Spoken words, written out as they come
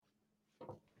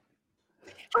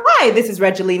Hi, this is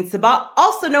Regeline Sabat,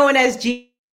 also known as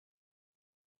Gigi.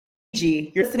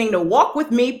 You're listening to Walk With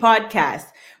Me podcast.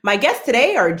 My guests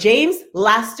today are James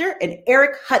Laster and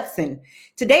Eric Hudson.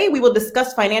 Today, we will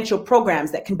discuss financial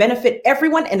programs that can benefit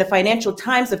everyone in the financial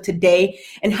times of today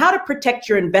and how to protect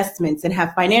your investments and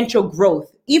have financial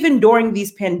growth, even during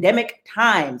these pandemic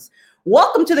times.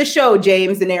 Welcome to the show,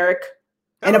 James and Eric.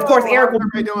 Hello, and of course, Eric how's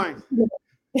everybody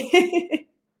doing?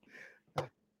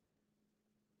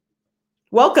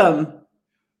 Welcome.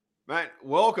 Man,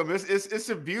 welcome. It's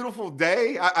a beautiful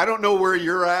day. I don't know where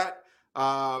you're at,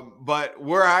 but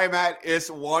where I'm at,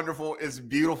 it's wonderful. It's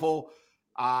beautiful.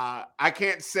 I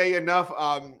can't say enough.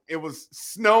 It was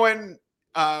snowing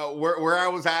where I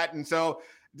was at, and so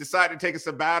decided to take a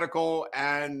sabbatical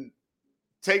and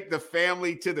take the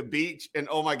family to the beach. And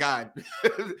oh my God,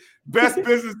 best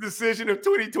business decision of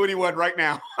 2021 right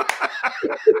now.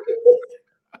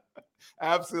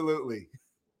 Absolutely.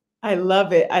 I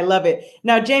love it. I love it.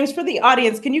 Now, James, for the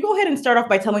audience, can you go ahead and start off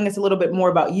by telling us a little bit more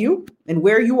about you and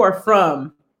where you are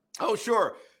from? Oh,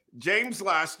 sure. James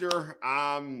Laster,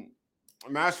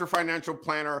 master financial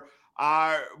planner.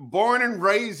 Born and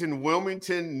raised in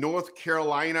Wilmington, North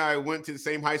Carolina. I went to the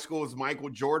same high school as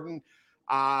Michael Jordan.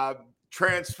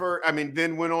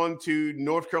 Then went on to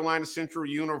North Carolina Central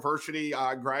University.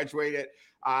 Graduated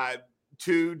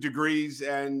 2 degrees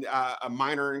and a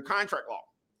minor in contract law.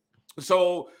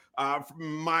 So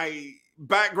my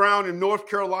background in North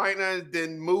Carolina,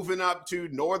 then moving up to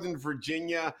Northern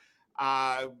Virginia,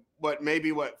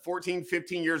 14,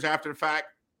 15 years after the fact,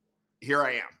 here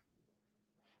I am.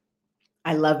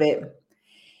 I love it.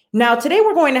 Now, today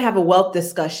we're going to have a wealth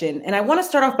discussion, and I want to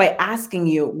start off by asking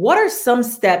you, what are some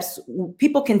steps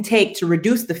people can take to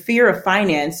reduce the fear of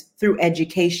finance through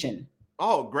education?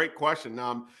 Oh, great question.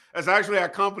 That's actually our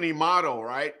company motto,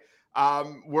 right?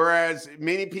 Whereas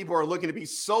many people are looking to be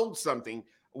sold something,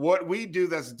 what we do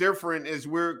that's different is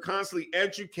we're constantly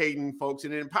educating folks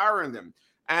and empowering them.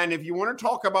 And if you want to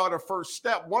talk about a first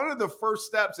step, one of the first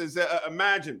steps is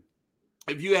imagine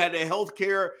if you had a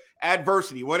healthcare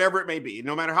adversity, whatever it may be,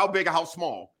 no matter how big or how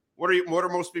small, what are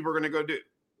most people going to go do?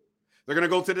 They're going to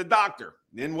go to the doctor.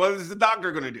 Then what is the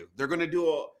doctor going to do? They're going to do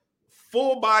a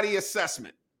full body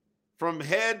assessment from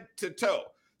head to toe.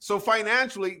 So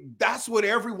financially, that's what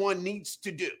everyone needs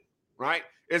to do, right?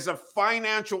 Is a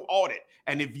financial audit.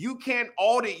 And if you can't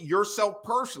audit yourself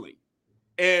personally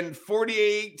in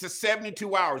 48 to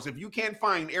 72 hours, if you can't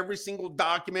find every single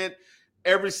document,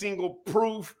 every single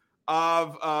proof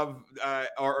or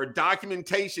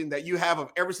documentation that you have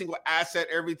of every single asset,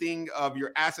 everything of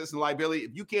your assets and liability,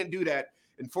 if you can't do that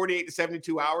in 48 to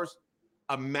 72 hours,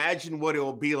 imagine what it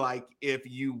will be like if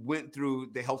you went through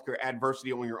the healthcare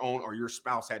adversity on your own, or your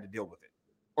spouse had to deal with it,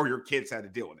 or your kids had to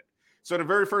deal with it. So the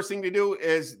very first thing to do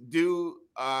is do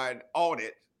an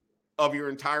audit of your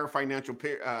entire financial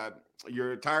picture.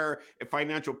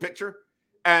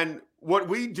 And what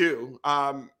we do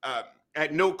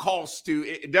at no cost to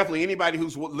definitely anybody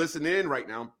who's listening in right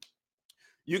now,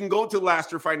 you can go to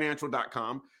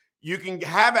lasterfinancial.com. You can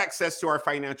have access to our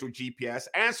financial GPS,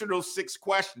 answer those 6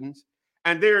 questions.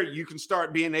 And there you can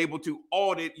start being able to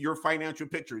audit your financial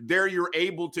picture. There you're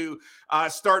able to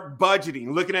start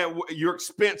budgeting, looking at your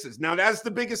expenses. Now, that's the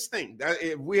biggest thing.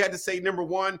 If we had to say number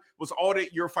 1 was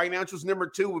audit your financials, number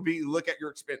 2 would be look at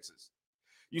your expenses.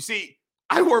 You see,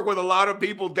 I work with a lot of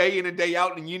people day in and day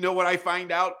out, and you know what I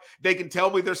find out? They can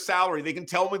tell me their salary. They can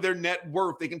tell me their net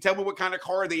worth. They can tell me what kind of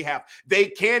car they have. They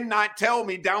cannot tell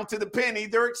me down to the penny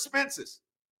their expenses.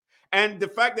 And the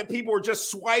fact that people are just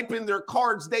swiping their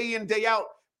cards day in, day out,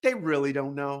 they really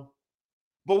don't know.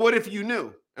 But what if you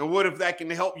knew? And what if that can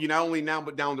help you not only now,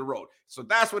 but down the road? So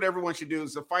that's what everyone should do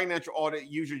is a financial audit,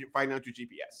 use your financial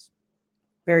GPS.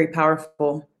 Very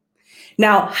powerful.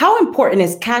 Now, how important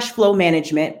is cash flow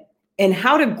management and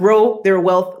how to grow their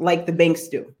wealth like the banks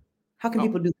do? How can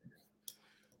people do that?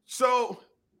 So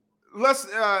let's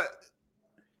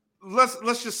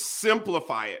just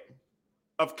simplify it.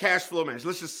 Of cash flow management.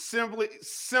 Let's just simply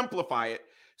simplify it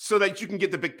so that you can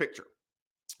get the big picture.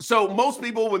 So most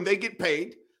people, when they get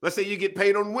paid, let's say you get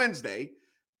paid on Wednesday,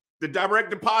 the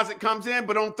direct deposit comes in,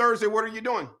 but on Thursday, what are you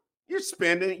doing? You're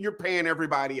spending, you're paying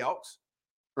everybody else,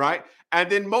 right? And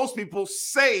then most people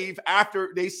save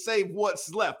after they save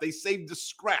what's left. They save the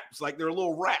scraps, like they're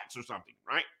little rats or something,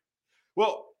 right?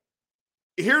 Well,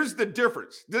 here's the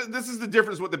difference. This is the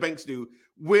difference what the banks do.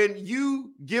 When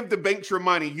you give the banks your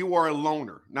money, you are a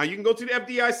loaner. Now, you can go to the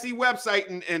FDIC website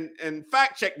and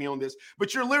fact check me on this,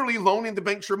 but you're literally loaning the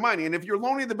banks your money. And if you're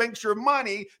loaning the banks your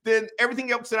money, then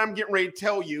everything else that I'm getting ready to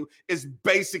tell you is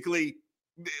basically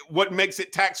what makes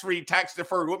it tax-free,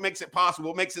 tax-deferred, what makes it possible,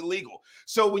 what makes it legal.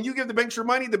 So when you give the banks your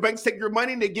money, the banks take your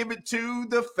money and they give it to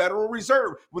the Federal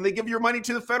Reserve. When they give your money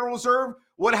to the Federal Reserve,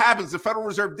 what happens? The Federal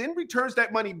Reserve then returns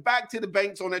that money back to the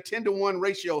banks on a 10-to-1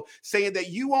 ratio, saying that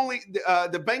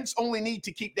the banks only need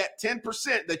to keep that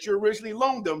 10% that you originally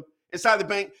loaned them inside the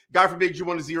bank. God forbid you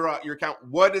want to zero out your account.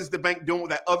 What is the bank doing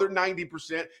with that other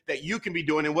 90% that you can be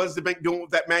doing? And what is the bank doing with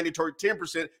that mandatory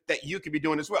 10% that you can be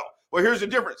doing as well? Well, here's the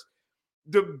difference.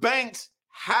 The banks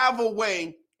have a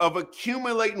way of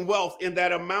accumulating wealth in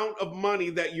that amount of money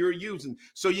that you're using.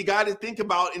 So you got to think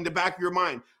about in the back of your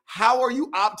mind, how are you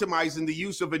optimizing the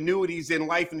use of annuities and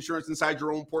life insurance inside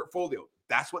your own portfolio?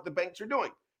 That's what the banks are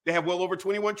doing. They have well over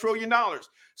 $21 trillion.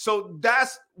 So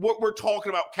that's what we're talking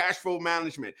about, cash flow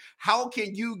management. How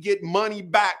can you get money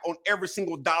back on every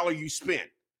single dollar you spend?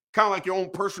 Kind of like your own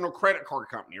personal credit card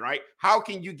company, right? How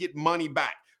can you get money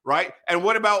back, right? And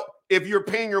what about if you're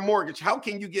paying your mortgage? How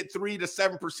can you get 3 to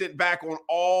 7% back on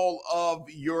all of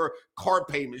your car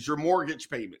payments, your mortgage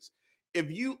payments? If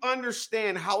you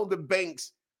understand how the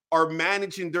banks are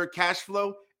managing their cash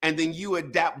flow, and then you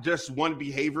adapt just one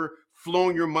behavior,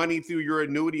 flowing your money through your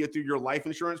annuity or through your life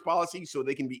insurance policy so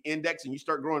they can be indexed and you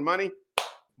start growing money,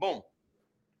 boom.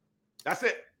 That's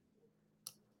it.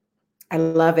 I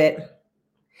love it.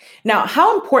 Now,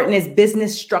 how important is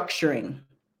business structuring?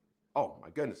 Oh,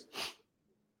 my goodness.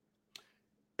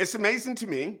 It's amazing to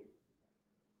me.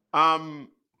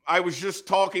 I was just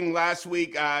talking last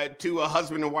week to a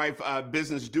husband and wife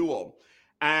business duo.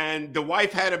 And the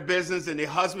wife had a business and the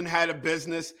husband had a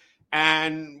business.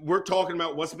 And we're talking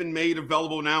about what's been made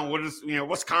available now.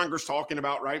 What's Congress talking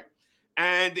about, right?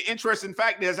 And the interesting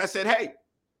fact is, I said, hey,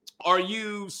 are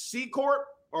you C Corp?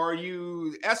 Or are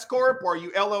you S Corp? Or are you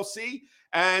LLC?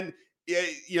 And,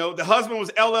 the husband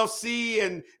was LLC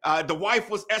and the wife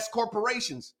was S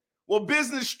Corporations. Well,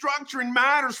 business structuring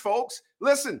matters, folks.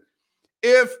 Listen,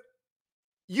 if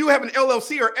you have an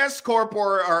LLC or S Corp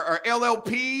or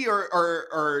LLP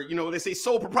or they say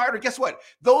sole proprietor, guess what?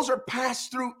 Those are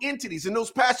pass-through entities, and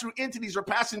those pass-through entities are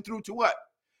passing through to what?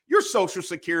 Your Social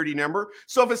Security number.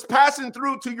 So if it's passing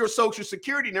through to your Social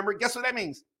Security number, guess what that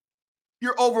means?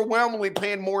 You're overwhelmingly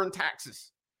paying more in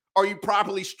taxes. Are you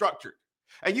properly structured?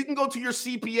 And you can go to your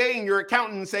CPA and your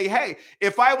accountant and say, hey,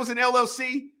 if I was an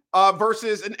LLC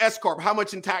versus an S Corp, how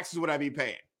much in taxes would I be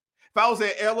paying? If I was an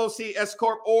LLC, S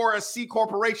Corp, or a C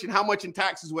Corporation, how much in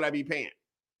taxes would I be paying?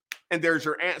 And there's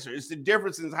your answer. It's the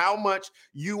difference in how much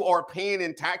you are paying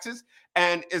in taxes.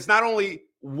 And it's not only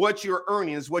what you're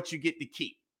earning, it's what you get to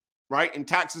keep, right? And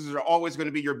taxes are always going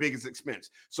to be your biggest expense.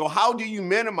 So how do you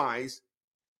minimize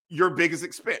your biggest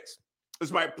expense? It's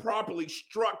by properly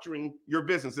structuring your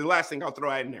business. The last thing I'll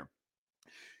throw out in there.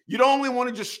 You don't only want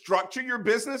to just structure your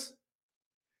business.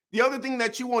 The other thing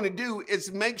that you want to do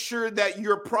is make sure that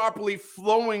you're properly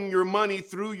flowing your money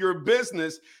through your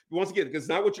business. Once again, because it's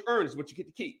not what you earn, it's what you get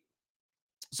to keep.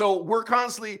 So we're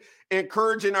constantly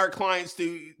encouraging our clients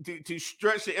to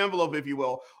stretch the envelope, if you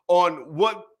will, on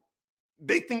what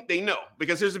they think they know.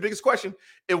 Because here's the biggest question.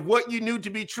 If what you knew to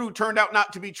be true turned out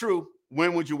not to be true,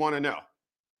 when would you want to know?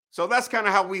 So that's kind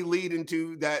of how we lead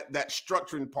into that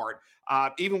structuring part,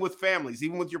 even with families,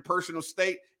 even with your personal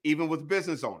estate, even with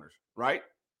business owners, right?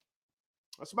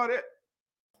 That's about it.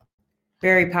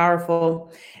 Very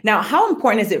powerful. Now, how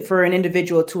important is it for an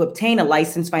individual to obtain a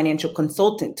licensed financial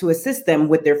consultant to assist them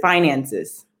with their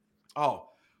finances? Oh,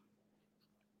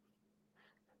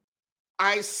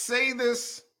 I say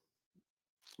this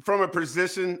from a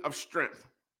position of strength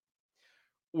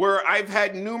where I've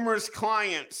had numerous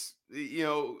clients,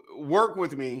 work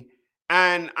with me,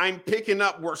 and I'm picking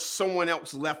up where someone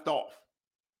else left off.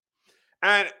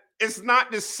 And it's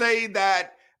not to say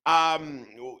that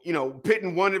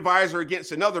pitting one advisor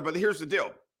against another, but here's the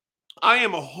deal. I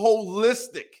am a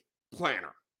holistic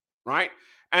planner, right?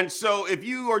 And so if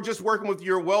you are just working with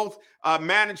your wealth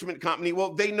management company,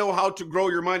 well, they know how to grow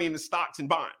your money into stocks and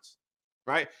bonds,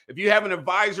 right? If you have an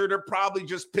advisor, they're probably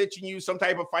just pitching you some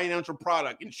type of financial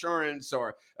product, insurance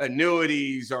or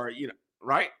annuities or,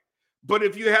 right? But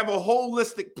if you have a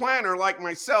holistic planner like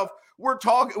myself, we're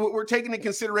taking into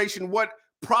consideration what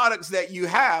products that you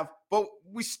have, but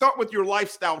we start with your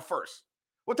lifestyle first.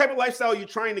 What type of lifestyle are you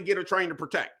trying to get or trying to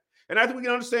protect? And after we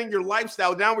can understand your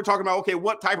lifestyle, now we're talking about, okay,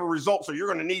 what type of results are you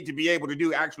going to need to be able to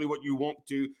do actually what you want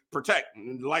to protect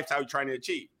and the lifestyle you're trying to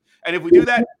achieve. And if we do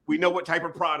that, we know what type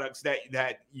of products that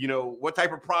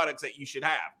you should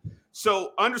have.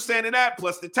 So understanding that,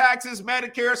 plus the taxes,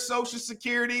 Medicare, Social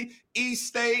Security,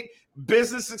 estate,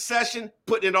 business succession,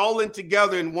 putting it all in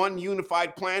together in one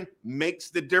unified plan makes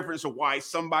the difference of why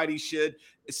somebody should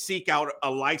seek out a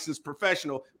licensed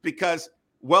professional, because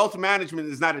Wealth management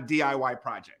is not a DIY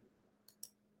project.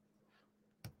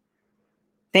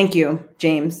 Thank you,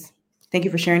 James. Thank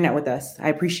you for sharing that with us. I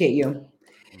appreciate you.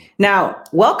 Now,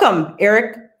 welcome,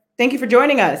 Eric. Thank you for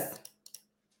joining us.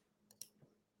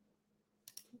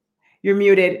 You're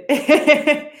muted.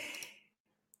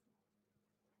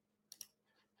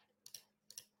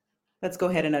 Let's go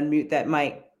ahead and unmute that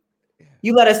mic.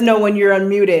 You let us know when you're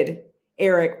unmuted,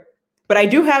 Eric. But I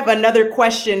do have another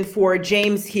question for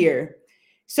James here.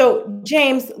 So,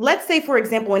 James, let's say, for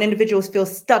example, when individuals feel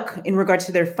stuck in regards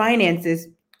to their finances,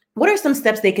 what are some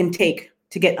steps they can take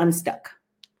to get unstuck?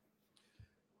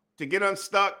 To get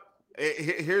unstuck,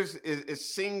 it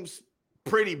seems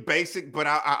pretty basic, but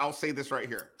I'll say this right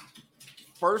here.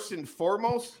 First and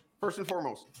foremost,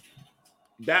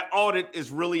 that audit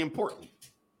is really important.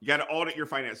 You got to audit your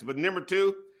finances. But number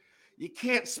two, you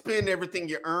can't spend everything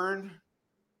you earn.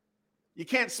 You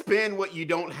can't spend what you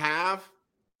don't have,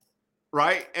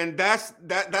 right? And that's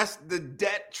the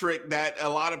debt trick that a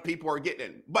lot of people are getting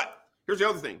in. But here's the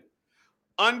other thing.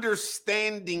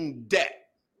 Understanding debt,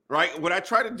 right? What I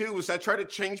try to do is I try to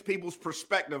change people's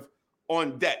perspective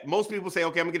on debt. Most people say,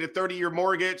 okay, I'm gonna get a 30-year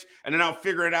mortgage and then I'll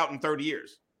figure it out in 30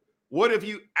 years. What if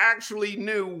you actually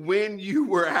knew when you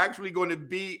were actually going to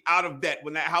be out of debt,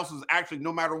 when that house was actually,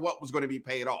 no matter what, was going to be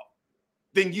paid off?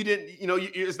 Then you didn't,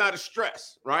 it's not a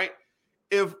stress, right?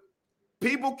 If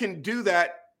people can do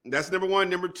that, that's number one.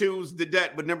 Number two is the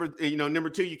debt. But number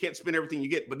two, you can't spend everything you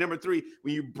get. But number three,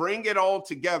 when you bring it all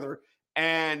together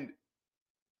and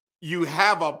you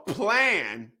have a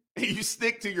plan and you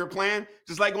stick to your plan,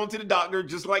 just like going to the doctor,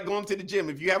 just like going to the gym.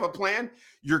 If you have a plan,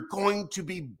 you're going to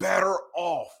be better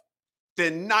off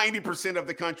than 90% of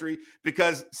the country,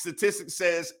 because statistics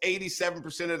says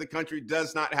 87% of the country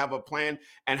does not have a plan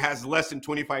and has less than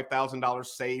 $25,000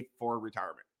 saved for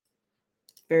retirement.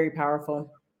 Very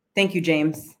powerful. Thank you,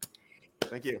 James.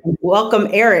 Thank you. Welcome,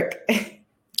 Eric.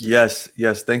 Yes.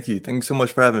 Thank you. Thank you so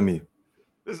much for having me.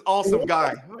 This awesome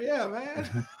guy. Oh, yeah,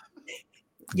 man.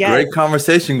 Yes. Great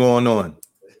conversation going on.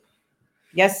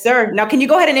 Yes, sir. Now, can you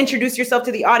go ahead and introduce yourself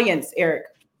to the audience, Eric?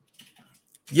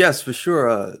 Yes, for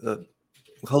sure.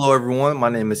 Hello, everyone. My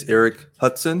name is Eric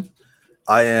Hudson.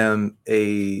 I am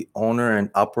a owner and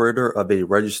operator of a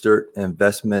registered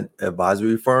investment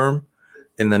advisory firm.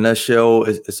 In the nutshell,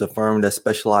 it's a firm that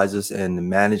specializes in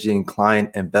managing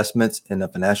client investments in the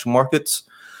financial markets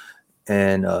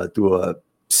and through a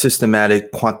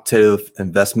systematic quantitative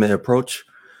investment approach.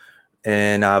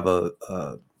 And I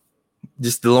have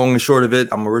just the long and short of it,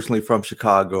 I'm originally from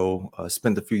Chicago,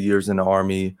 spent a few years in the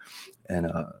Army, and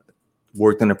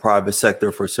worked in the private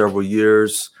sector for several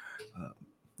years,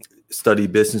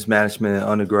 studied business management in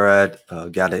undergrad,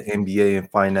 got an MBA in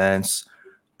finance,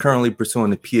 currently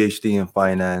pursuing a PhD in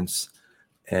finance,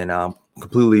 and I'm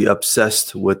completely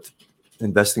obsessed with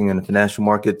investing in the financial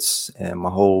markets. And my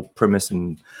whole premise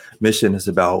and mission is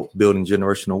about building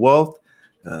generational wealth.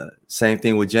 Same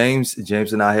thing with James.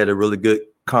 James and I had a really good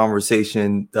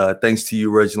conversation. Thanks to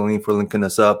you, Reginaldine, for linking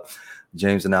us up.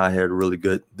 James and I had a really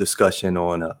good discussion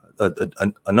on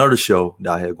another show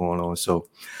that I had going on. So,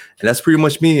 and that's pretty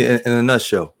much me in a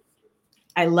nutshell.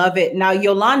 I love it. Now,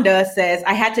 Yolanda says,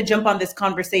 I had to jump on this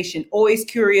conversation. Always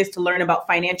curious to learn about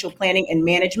financial planning and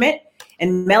management.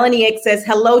 And Melanie Ake says,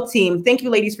 hello, team. Thank you,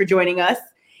 ladies, for joining us.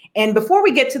 And before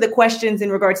we get to the questions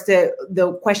in regards to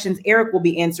the questions Eric will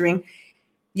be answering,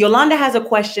 Yolanda has a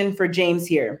question for James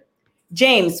here.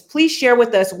 James, please share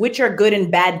with us which are good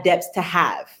and bad debts to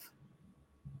have.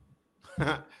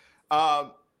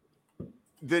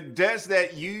 The debts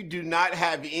that you do not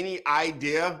have any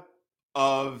idea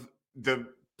of the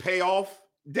payoff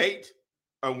date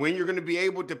or when you're going to be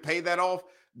able to pay that off,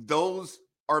 those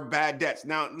are bad debts.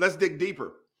 Now, let's dig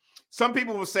deeper. Some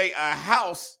people will say a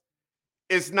house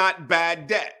is not bad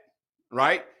debt,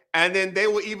 right? And then they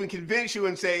will even convince you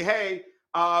and say, hey,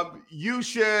 you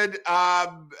should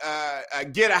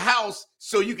get a house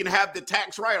so you can have the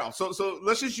tax write-off. So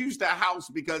let's just use the house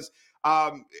because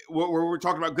we're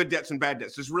talking about good debts and bad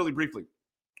debts, just really briefly.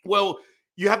 Well,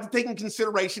 you have to take in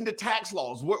consideration the tax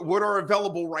laws, what are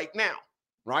available right now,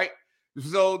 right?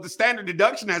 So the standard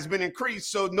deduction has been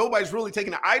increased, so nobody's really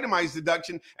taking an itemized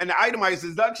deduction, and the itemized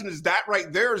deduction is that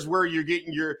right there is where you're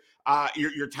getting your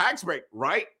tax break,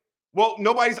 right? Well,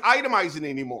 nobody's itemizing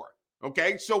anymore.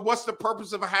 Okay, so what's the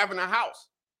purpose of having a house,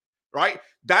 right?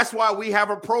 That's why we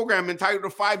have a program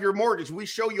entitled a 5-year mortgage. We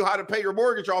show you how to pay your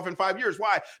mortgage off in 5 years.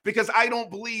 Why? Because I don't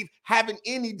believe having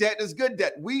any debt is good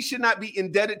debt. We should not be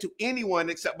indebted to anyone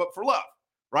except but for love,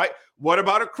 right? What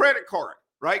about a credit card,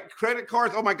 right? Credit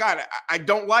cards, oh my God, I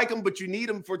don't like them, but you need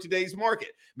them for today's market.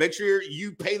 Make sure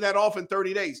you pay that off in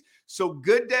 30 days. So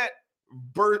good debt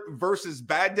versus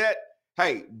bad debt.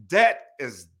 Hey, debt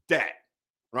is debt,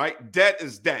 right? Debt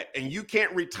is debt. And you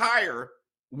can't retire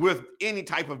with any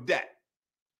type of debt.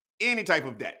 Any type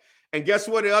of debt. And guess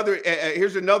what?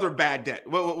 Here's another bad debt.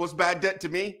 What's bad debt to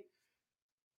me?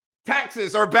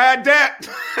 Taxes are bad debt.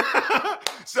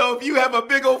 So if you have a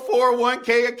big old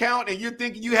 401k account and you're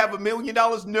thinking you have $1 million,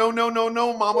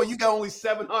 no, mama, you got only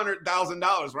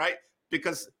 $700,000, right?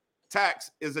 Because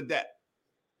tax is a debt.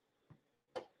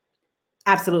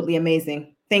 Absolutely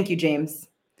amazing. Thank you, James.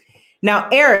 Now,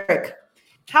 Eric,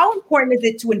 how important is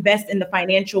it to invest in the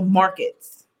financial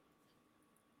markets?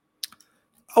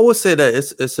 I would say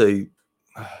that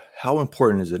how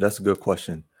important is it? That's a good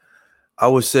question. I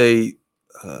would say,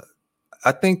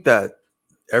 I think that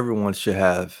everyone should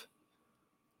have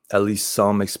at least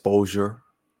some exposure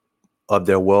of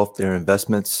their wealth, their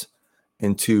investments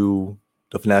into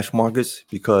the financial markets,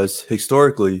 because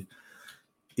historically,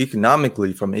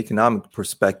 economically, from an economic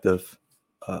perspective,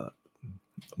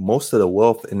 most of the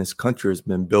wealth in this country has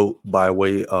been built by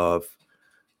way of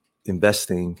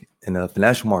investing in the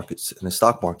financial markets, in the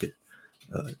stock market.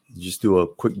 You just do a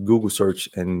quick Google search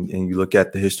and you look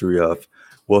at the history of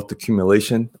wealth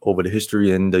accumulation over the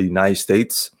history in the United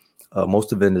States.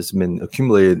 Most of it has been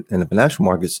accumulated in the financial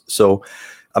markets. So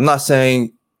I'm not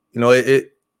saying,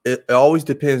 it always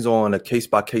depends on a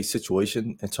case-by-case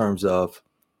situation in terms of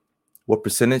what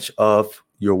percentage of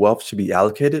your wealth should be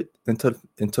allocated into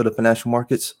the financial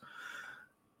markets.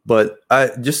 But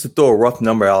just to throw a rough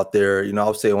number out there, I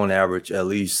would say on average, at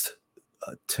least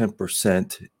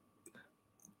 10%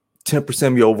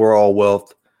 of your overall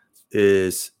wealth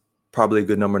is probably a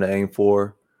good number to aim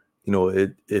for.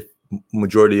 If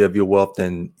majority of your wealth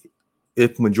is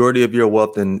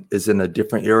in a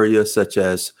different area, such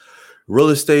as real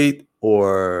estate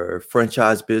or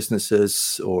franchise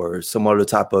businesses or some other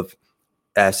type of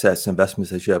assets, investments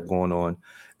that you have going on,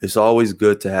 it's always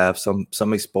good to have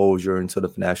some exposure into the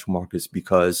financial markets,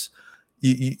 because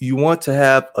you want to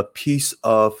have a piece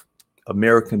of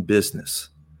American business.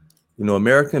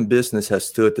 American business has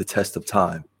stood the test of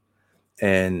time,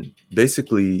 and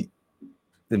basically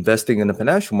investing in the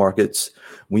financial markets,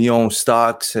 when you own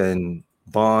stocks and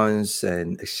bonds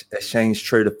and exchange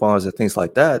traded funds and things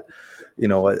like that,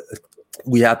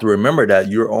 we have to remember that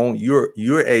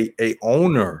you're a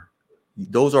owner.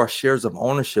 Those are shares of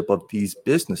ownership of these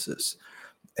businesses.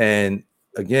 And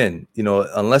again,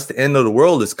 unless the end of the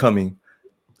world is coming,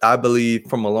 I believe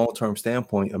from a long-term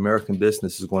standpoint, American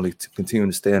business is going to continue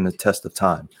to stand the test of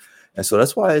time. And so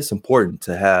that's why it's important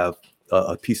to have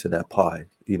a piece of that pie,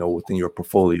 within your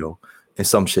portfolio in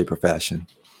some shape or fashion.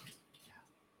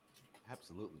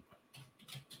 Absolutely.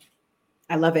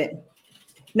 I love it.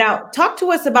 Now, talk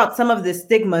to us about some of the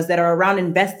stigmas that are around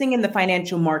investing in the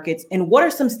financial markets, and what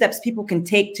are some steps people can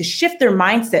take to shift their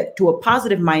mindset to a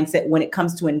positive mindset when it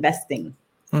comes to investing?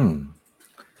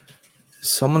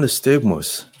 Some of the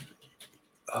stigmas,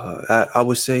 I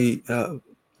would say,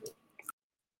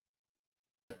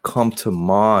 come to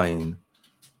mind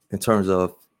in terms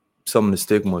of some of the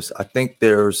stigmas. I think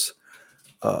there's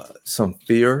some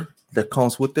fear that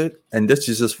comes with it. And this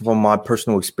is just from my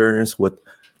personal experience with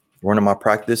running my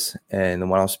practice. And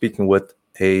when I'm speaking with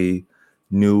a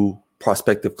new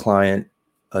prospective client,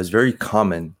 it's very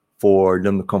common for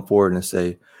them to come forward and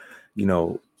say,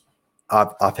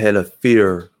 I've had a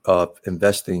fear of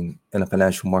investing in the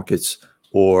financial markets,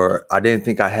 or I didn't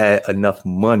think I had enough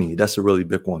money. That's a really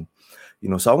big one.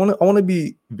 So I want to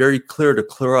be very clear to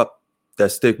clear up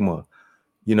that stigma.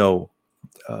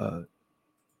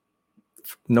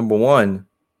 Number one,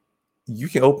 you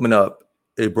can open up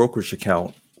a brokerage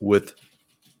account with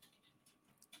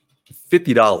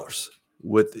 $50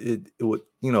 with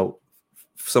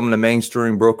some of the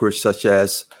mainstream brokerage, such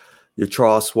as your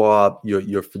Charles Schwab,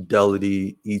 your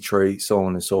Fidelity, E-Trade, so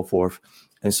on and so forth.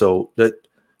 And so that,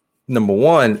 number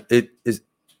one,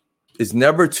 it's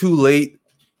never too late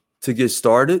to get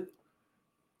started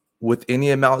with any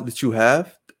amount that you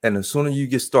have. And the sooner you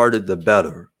get started, the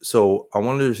better. So I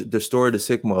wanted to destroy the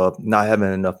stigma of not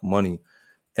having enough money.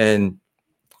 And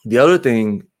the other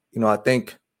thing, I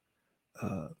think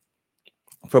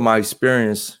from my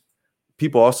experience,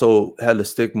 people also had the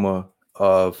stigma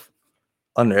of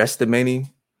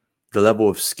underestimating the level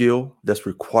of skill that's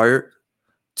required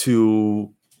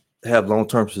to have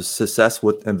long-term success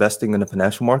with investing in the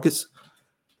financial markets.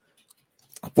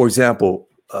 For example,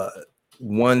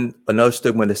 another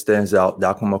stigma that stands out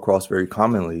that I come across very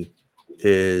commonly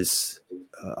is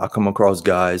I come across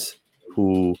guys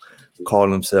who call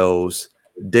themselves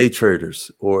day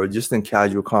traders, or just in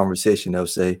casual conversation, they'll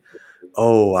say,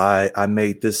 "Oh, I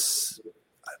made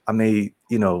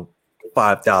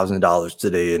 $5,000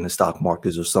 today in the stock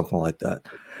markets or something like that.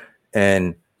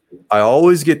 And I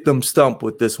always get them stumped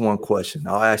with this one question.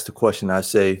 I'll ask the question, I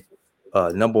say,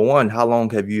 number one, how long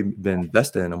have you been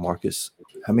invested in the markets?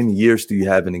 How many years do you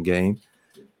have in the game?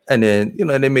 And then,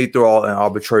 they may throw out an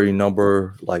arbitrary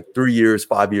number, like 3 years,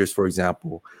 5 years, for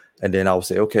example. And then I'll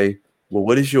say, okay, well,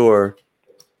 what is your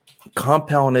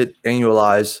compounded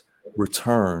annualized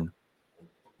return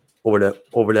over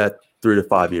that 3 to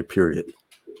 5 year period?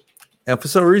 And for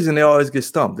some reason, they always get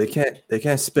stumped. They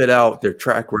can't spit out their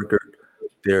track record,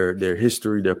 their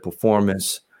history, their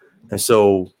performance. And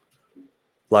so,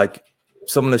 like,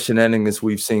 some of the shenanigans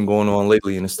we've seen going on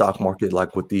lately in the stock market,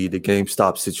 like with the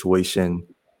GameStop situation,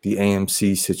 the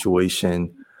AMC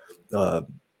situation.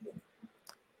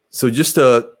 So just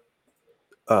to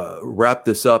wrap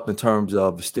this up in terms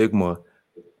of stigma,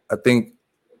 I think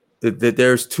that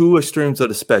there's two extremes of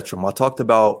the spectrum. I talked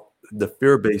about the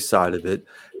fear-based side of it.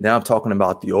 Now I'm talking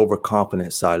about the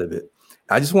overconfident side of it.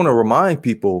 I just want to remind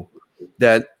people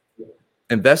that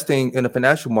investing in the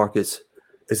financial markets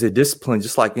is a discipline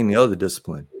just like any other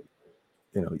discipline.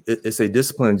 It's a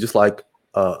discipline just like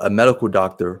a medical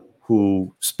doctor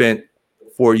who spent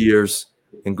 4 years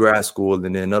in grad school and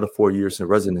then another 4 years in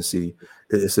residency.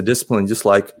 It's a discipline just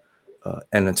like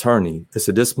an attorney. It's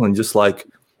a discipline just like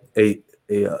a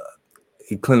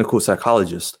clinical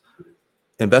psychologist.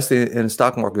 Investing in the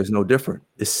stock market is no different.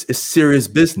 It's serious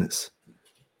business.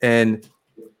 And,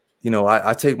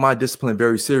 I take my discipline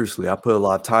very seriously. I put a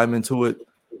lot of time into it,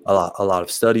 a lot of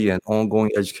study and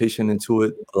ongoing education into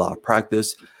it, a lot of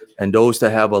practice. And those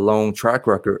that have a long track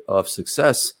record of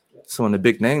success, some of the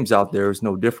big names out there, is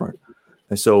no different.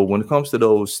 And so when it comes to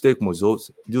those stigmas,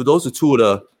 those are two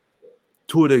of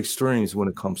the extremes when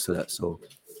it comes to that. So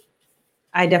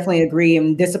I definitely agree.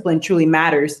 And discipline truly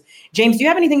matters. James, do you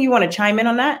have anything you want to chime in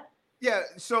on that? Yeah.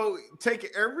 So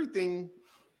take everything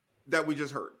that we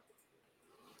just heard,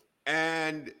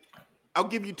 and I'll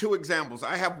give you two examples.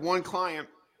 I have one client.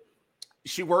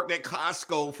 She worked at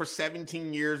Costco for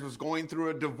 17 years, was going through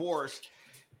a divorce.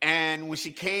 And when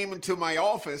she came into my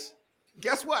office,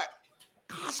 guess what?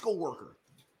 Costco worker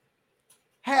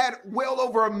had well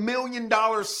over $1 million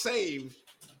saved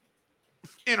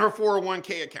in her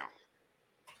 401k account.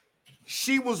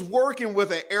 She was working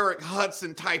with an Eric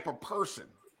Hudson type of person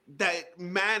that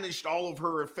managed all of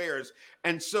her affairs.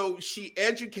 And so she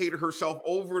educated herself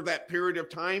over that period of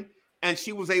time. And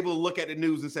she was able to look at the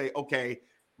news and say, okay,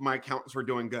 my accountants were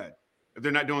doing good. If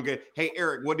they're not doing good, hey,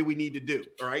 Eric, what do we need to do?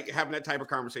 All right. Having that type of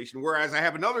conversation. Whereas I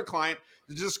have another client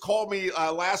that just called me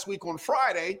last week on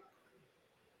Friday.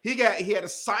 He had a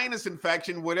sinus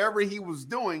infection. Whatever he was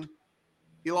doing,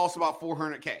 he lost about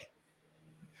 $400K.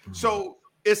 Mm-hmm. So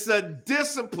it's a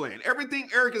discipline. Everything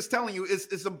Eric is telling you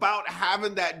is about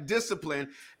having that discipline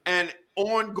and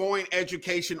ongoing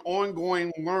education,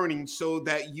 ongoing learning so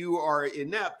that you are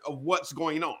inept of what's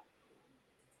going on.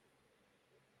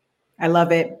 I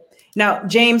love it. Now,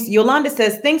 James, Yolanda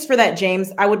says, thanks for that,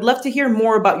 James. I would love to hear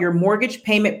more about your mortgage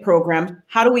payment program.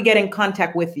 How do we get in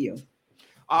contact with you?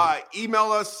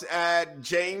 Email us at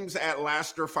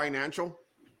James@Laster Financial.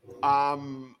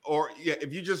 Or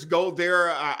if you just go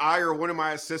there, I or one of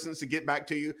my assistants to get back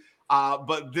to you.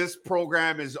 But this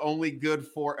program is only good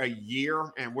for a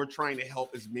year, and we're trying to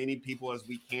help as many people as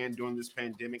we can during this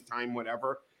pandemic time,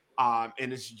 whatever.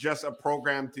 And it's just a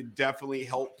program to definitely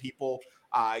help people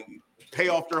pay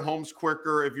off their homes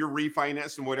quicker. If you're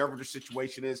refinancing, whatever the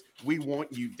situation is, we want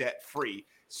you debt free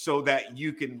so that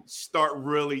you can start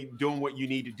really doing what you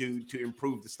need to do to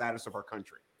improve the status of our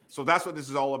country. So that's what this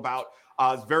is all about.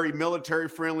 It's very military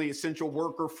friendly, essential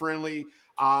worker friendly,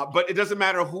 but it doesn't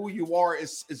matter who you are.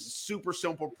 It's a super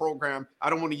simple program. I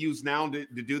don't want to use now to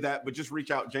do that, but just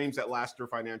reach out, James@Laster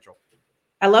Financial.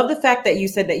 I love the fact that you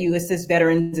said that you assist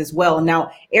veterans as well.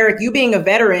 Now, Eric, you being a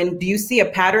veteran, do you see a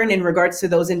pattern in regards to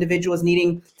those individuals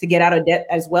needing to get out of debt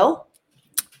as well?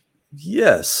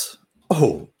 Yes.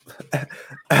 Oh,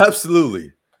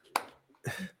 absolutely.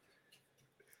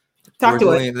 Talk to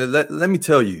us. Let me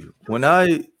tell you, when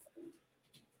I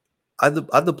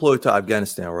deployed to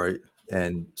Afghanistan, right?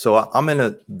 And so I'm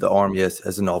in the Army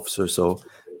as an officer. So,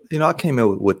 I came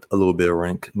in with a little bit of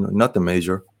rank, nothing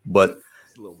major, but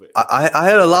I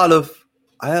had a lot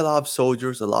of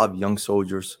soldiers, a lot of young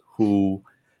soldiers who,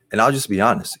 and I'll just be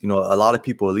honest, a lot of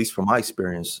people, at least from my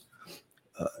experience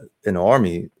in the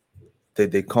Army,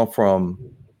 they come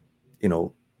from,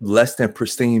 less than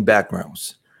pristine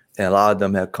backgrounds. And a lot of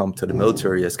them have come to the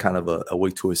military as kind of a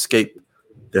way to escape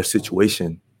their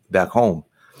situation back home.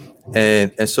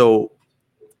 And so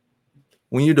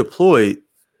when you're deployed,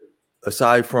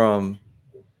 aside from,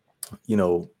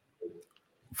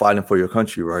 fighting for your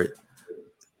country, right?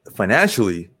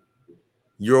 financially,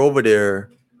 you're over there.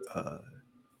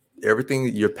 Everything,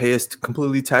 your pay is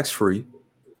completely tax-free.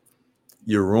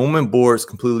 Your room and board is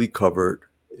completely covered.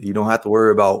 You don't have to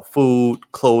worry about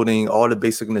food, clothing, all the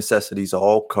basic necessities are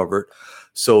all covered.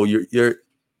 So your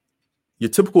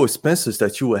typical expenses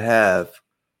that you would have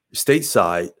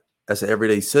stateside as an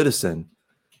everyday citizen,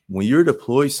 when you're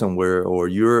deployed somewhere or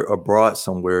you're abroad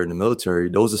somewhere in the military,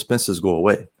 those expenses go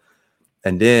away.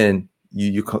 And then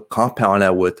you compound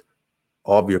that with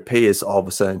all of your pay is all of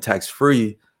a sudden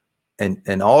tax-free,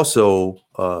 and also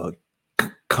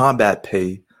combat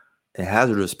pay and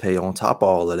hazardous pay on top of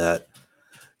all of that.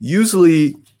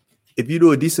 Usually, if you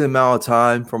do a decent amount of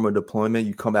time from a deployment,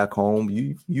 you come back home,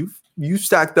 you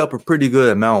stacked up a pretty good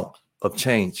amount of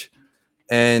change.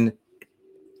 And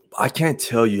I can't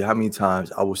tell you how many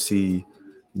times I will see,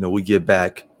 we get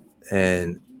back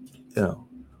and,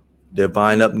 they're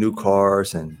buying up new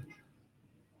cars and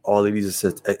all of these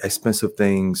expensive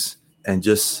things and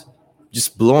just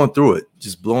blowing through it.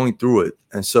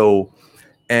 And so,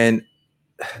 at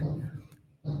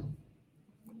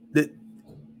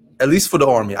least for the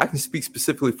Army, I can speak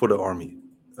specifically for the Army.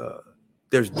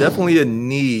 There's definitely a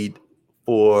need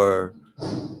for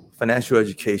financial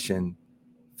education,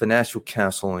 financial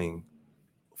counseling,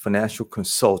 financial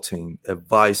consulting,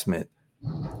 advisement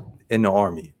in the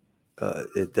Army.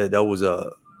 That was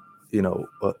a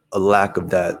lack of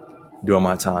that during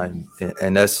my time,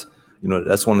 and that's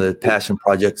one of the passion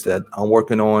projects that I'm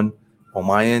working on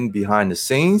my end behind the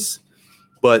scenes.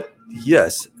 But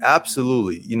yes,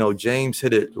 absolutely. James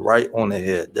hit it right on the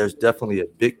head. There's definitely a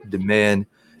big demand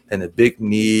and a big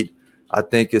need. I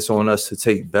think it's on us to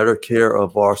take better care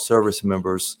of our service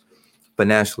members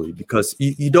financially, because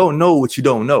you don't know what you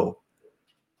don't know.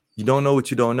 You don't know what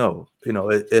you don't know.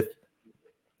 If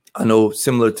I know,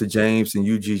 similar to James and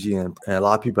you, Gigi, and a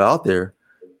lot of people out there,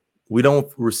 we don't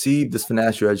receive this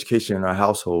financial education in our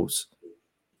households.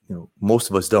 Most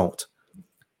of us don't.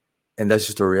 And that's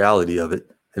just the reality of it.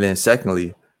 And then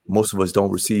secondly, most of us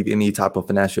don't receive any type of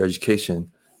financial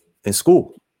education in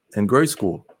school, in grade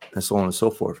school, and so on and so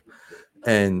forth.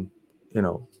 And,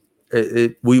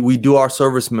 we do our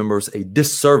service members a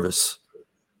disservice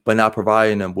by not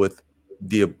providing them with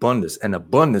the abundance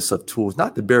of tools,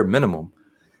 not the bare minimum.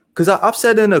 Because I've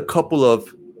sat in a couple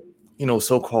of,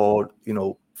 so-called,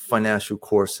 financial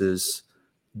courses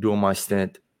during my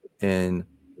stint in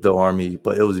the Army,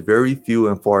 but it was very few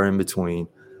and far in between.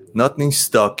 Nothing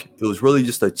stuck. It was really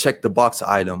just a check the box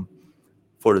item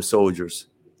for the soldiers.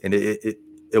 And it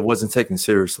wasn't taken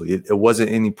seriously. It wasn't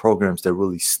any programs that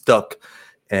really stuck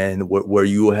and where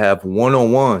you have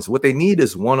one-on-ones. What they need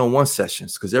is one-on-one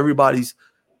sessions, because everybody's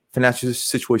financial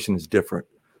situation is different.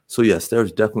 So yes,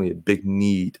 there's definitely a big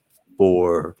need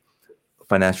for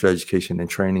financial education and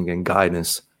training and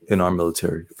guidance in our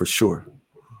military, for sure.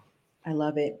 I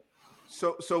love it.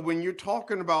 So when you're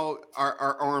talking about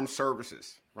our armed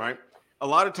services, right? A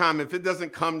lot of time, if it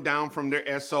doesn't come down from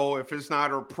their SO, if it's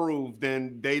not approved,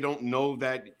 then they don't know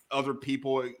that other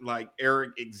people like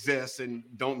Eric exists and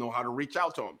don't know how to reach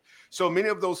out to them. So many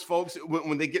of those folks,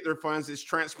 when they get their funds, it's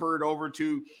transferred over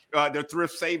to their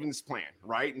thrift savings plan,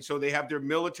 right? And so they have their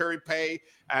military pay,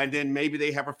 and then maybe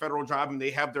they have a federal job and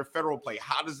they have their federal pay.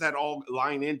 How does that all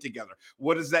line in together?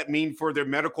 What does that mean for their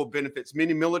medical benefits?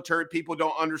 Many military people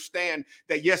don't understand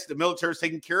that, yes, the military is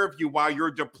taking care of you while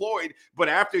you're deployed, but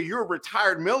after you're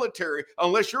retired military,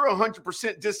 unless you're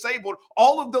 100% disabled,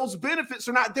 all of those benefits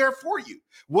are not there for you.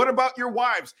 What about your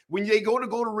wives? When they go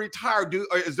to retire,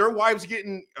 is their wives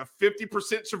getting a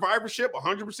 50% survivorship,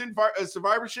 100%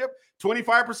 survivorship,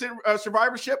 25%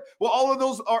 survivorship? Well, all of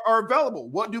those are available.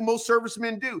 What do most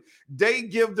servicemen do? They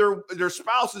give their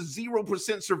spouses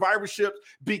 0% survivorship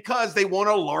because they want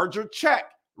a larger check.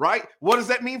 Right? What does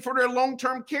that mean for their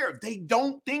long-term care? They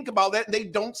don't think about that. And they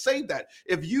don't say that.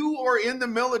 If you are in the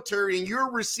military and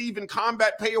you're receiving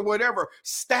combat pay or whatever,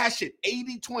 stash it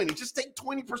 80-20. Just take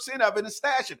 20% of it and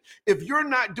stash it. If you're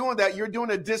not doing that, you're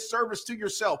doing a disservice to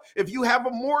yourself. If you have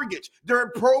a mortgage, there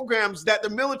are programs that the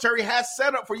military has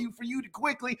set up for you to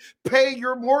quickly pay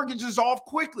your mortgages off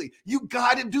quickly. You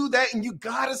got to do that, and you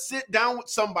got to sit down with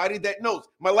somebody that knows.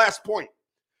 My last point.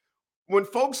 When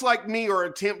folks like me are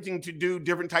attempting to do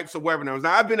different types of webinars,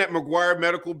 now I've been at McGuire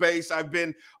Medical Base, I've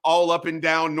been all up and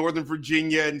down Northern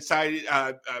Virginia, inside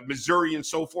Missouri and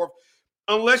so forth.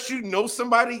 Unless you know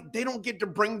somebody, they don't get to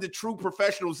bring the true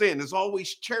professionals in. It's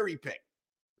always cherry pick,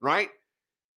 right?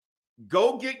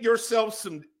 Go get yourself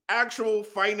some actual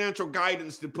financial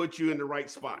guidance to put you in the right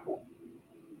spot.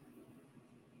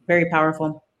 Very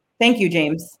powerful. Thank you,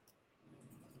 James.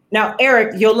 Now,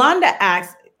 Eric, Yolanda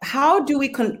asks, how do we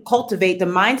cultivate the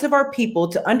minds of our people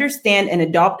to understand and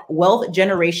adopt wealth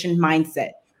generation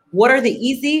mindset? What are the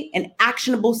easy and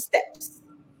actionable steps?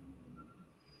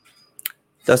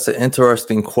 That's an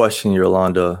interesting question,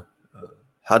 Yolanda.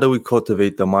 How do we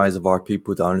cultivate the minds of our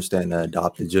people to understand and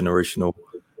adopt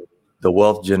the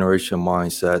wealth generation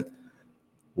mindset?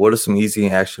 What are some easy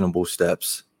and actionable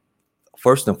steps?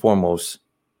 First and foremost,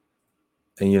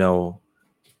 and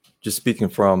just speaking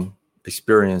from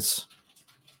experience,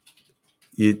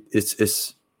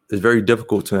 it's very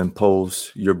difficult to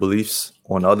impose your beliefs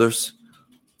on others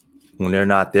when they're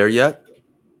not there yet.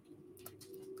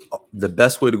 The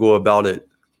best way to go about it,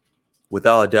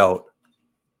 without a doubt,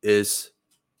 is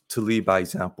to lead by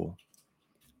example.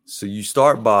 So you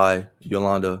start by,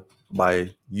 Yolanda,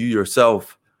 by you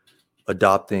yourself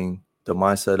adopting the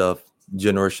mindset of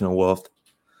generational wealth,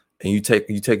 and you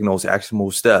taking those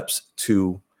actionable steps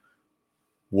to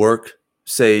work,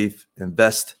 save,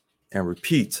 invest, and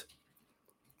repeat.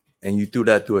 And you do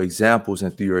that through examples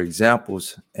and through your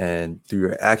examples and through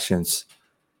your actions,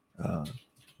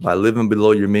 by living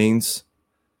below your means,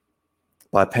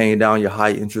 by paying down your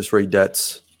high interest rate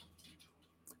debts,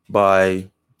 by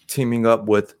teaming up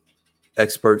with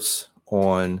experts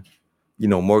on,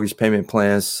 mortgage payment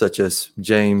plans such as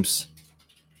James,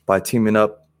 by teaming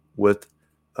up with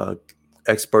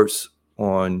experts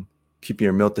on keeping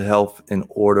your mental health in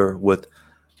order with,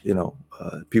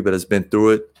 people that's been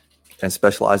through it and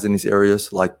specialize in these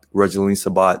areas like Regeline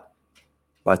Sabat,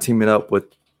 by teaming up with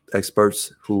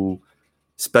experts who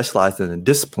specialize in the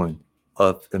discipline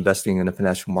of investing in the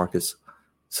financial markets,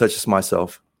 such as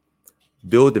myself.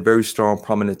 Build a very strong,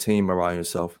 prominent team around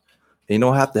yourself. And you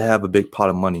don't have to have a big pot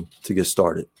of money to get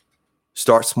started.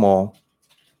 Start small,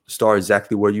 start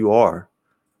exactly where you are,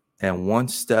 and one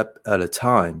step at a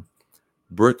time,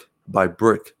 brick by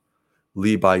brick,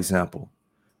 lead by example.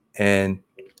 And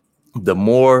the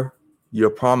more your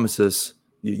prominence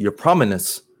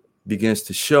begins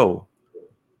to show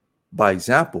by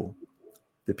example,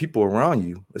 the people around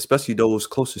you, especially those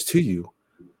closest to you,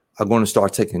 are going to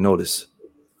start taking notice.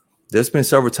 There's been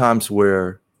several times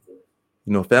where,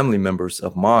 family members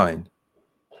of mine,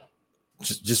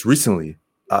 just recently,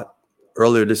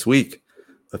 earlier this week,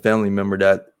 a family member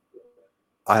that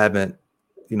I haven't,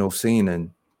 seen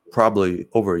in probably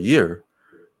over a year,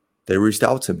 they reached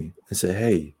out to me and said,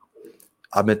 "Hey,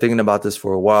 I've been thinking about this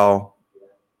for a while.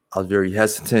 I was very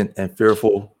hesitant and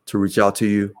fearful to reach out to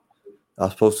you. I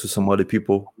was supposed to some other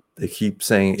people. They keep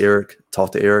saying, Eric,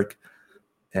 talk to Eric.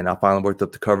 And I finally worked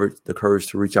up the courage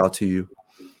to reach out to you."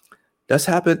 That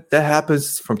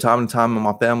happens from time to time in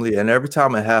my family. And every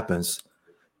time it happens,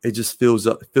 it just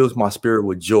fills my spirit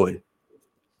with joy,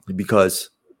 because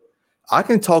I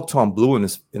can talk till I'm blue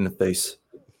in the face,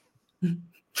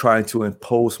 trying to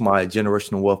impose my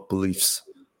generational wealth beliefs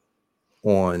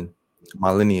on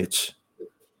my lineage,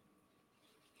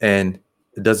 and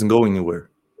it doesn't go anywhere.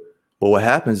 But what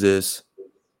happens is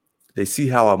they see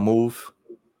how I move.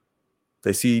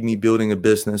 They see me building a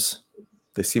business.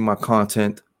 They see my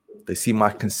content. They see my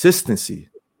consistency.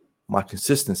 My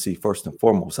consistency, first and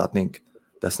foremost. I think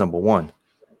that's number one.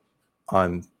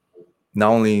 I'm not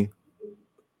only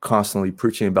constantly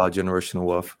preaching about generational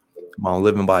wealth, I'm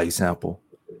living by example.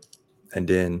 And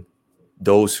then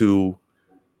those who,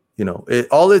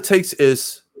 all it takes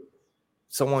is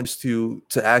someone just to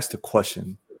ask the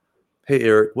question, "Hey,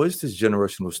 Eric, what is this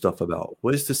generational stuff about?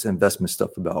 What is this investment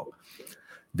stuff about?"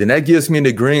 Then that gives me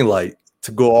the green light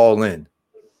to go all in.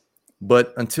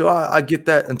 But until I get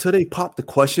that, until they pop the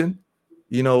question,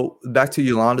 back to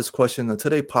Yolanda's question, until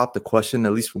they pop the question,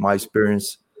 at least from my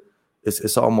experience,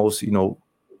 it's almost,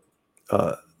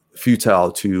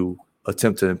 futile to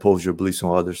attempt to impose your beliefs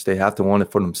on others. They have to want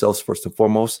it for themselves first and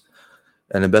foremost.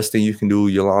 And the best thing you can do,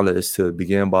 Yolanda, is to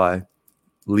begin by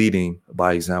leading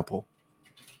by example.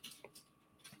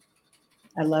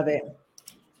 I love it.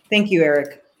 Thank you,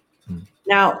 Eric.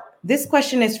 Now, this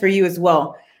question is for you as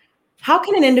well. How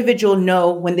can an individual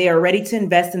know when they are ready to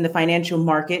invest in the financial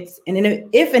markets? And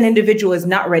if an individual is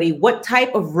not ready, what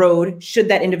type of road should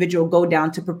that individual go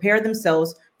down to prepare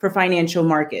themselves for financial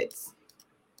markets?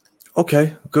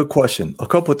 Okay, good question. A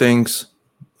couple of things.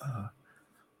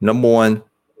 Number one,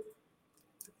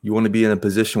 you want to be in a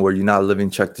position where you're not living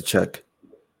check to check.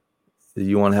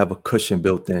 You want to have a cushion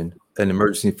built in, an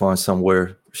emergency fund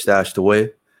somewhere stashed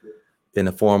away in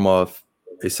the form of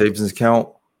a savings account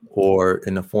or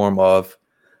in the form of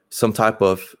some type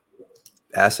of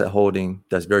asset holding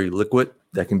that's very liquid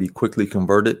that can be quickly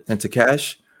converted into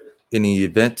cash in the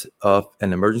event of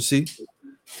an emergency.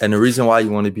 And the reason why you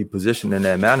want to be positioned in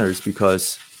that manner is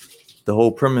because the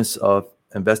whole premise of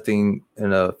investing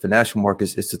in a financial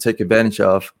markets is to take advantage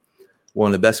of one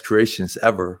of the best creations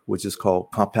ever, which is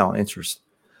called compound interest.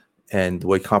 And the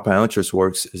way compound interest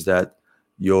works is that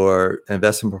your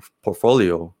investment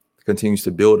portfolio continues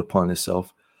to build upon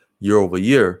itself year over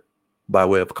year by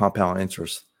way of compound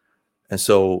interest. And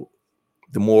so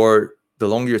the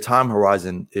longer your time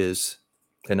horizon is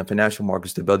in the financial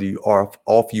markets, the better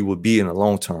off you will be in the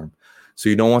long term. So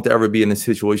you don't want to ever be in a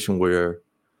situation where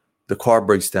the car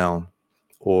breaks down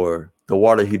or the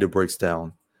water heater breaks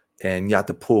down and you have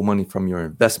to pull money from your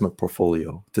investment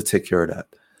portfolio to take care of that.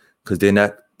 Because then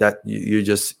that you're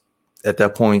just at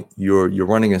that point you're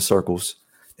running in circles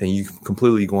and you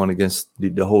completely going against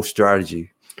the whole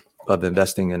strategy of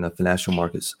investing in the financial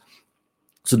markets.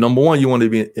 So number one, you want to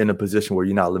be in a position where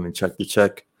you're not living check to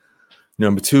check.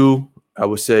 Number two, I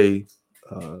would say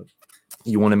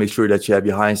you want to make sure that you have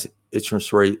your high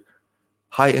interest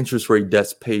rate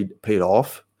debts paid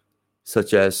off,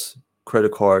 such as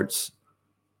credit cards,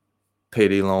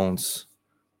 payday loans,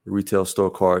 retail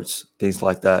store cards, things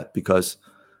like that, because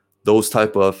those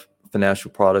type of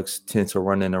financial products tend to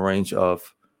run in a range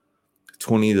of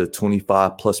 20 to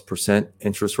 25+%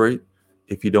 interest rate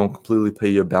if you don't completely pay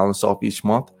your balance off each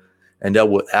month. And that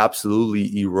will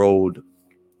absolutely erode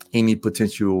any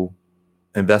potential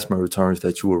investment returns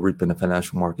that you will reap in the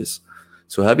financial markets.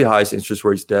 So have your highest interest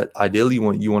rates debt. Ideally,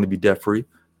 you want to be debt free,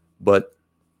 but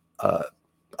I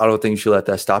don't think you should let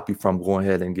that stop you from going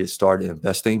ahead and get started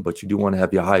investing. But you do want to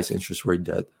have your highest interest rate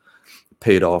debt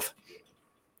paid off.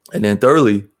 And then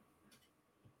thirdly,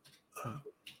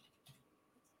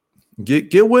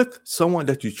 get with someone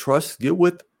that you trust. Get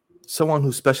with someone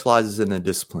who specializes in a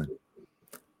discipline.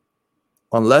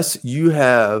 Unless you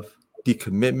have the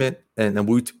commitment, and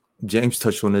James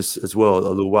touched on this as well a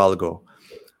little while ago.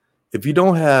 If you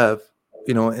don't have,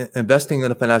 investing in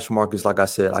the financial markets, like I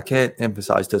said, I can't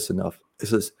emphasize this enough.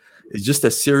 It's just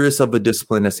as serious of a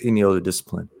discipline as any other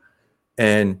discipline.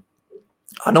 And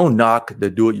I don't knock the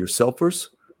do-it-yourselfers,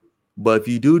 but if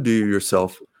you do it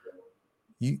yourself,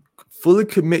 you fully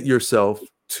commit yourself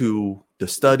to the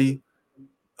study,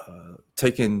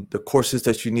 taking the courses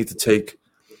that you need to take,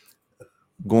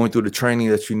 going through the training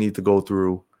that you need to go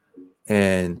through,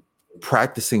 and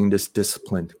practicing this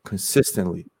discipline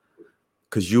consistently,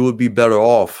 because you will be better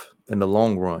off in the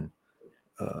long run.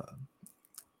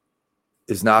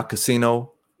 It's not a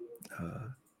casino.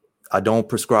 I don't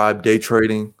prescribe day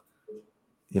trading.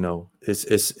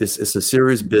 It's a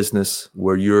serious business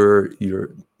where you're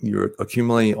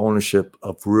accumulating ownership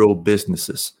of real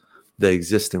businesses that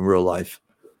exist in real life.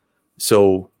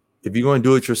 So if you're going to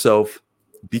do it yourself,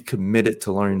 be committed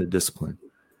to learning the discipline.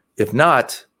 If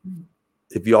not,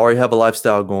 if you already have a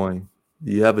lifestyle going,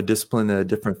 you have a discipline in a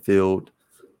different field,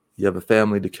 you have a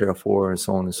family to care for, and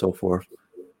so on and so forth,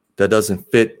 that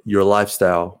doesn't fit your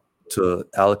lifestyle to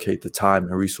allocate the time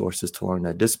and resources to learn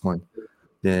that discipline,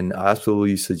 then I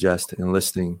absolutely suggest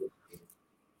enlisting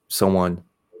someone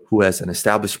who has an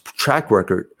established track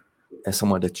record and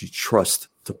someone that you trust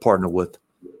to partner with.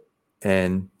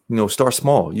 And, start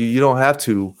small. You don't have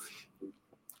to,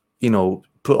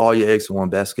 put all your eggs in one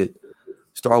basket.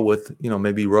 Start with,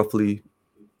 maybe roughly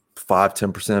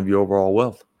 5-10% of your overall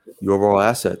wealth, your overall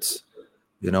assets,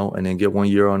 and then get 1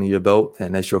 year under your belt.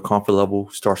 And as your comfort level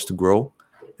starts to grow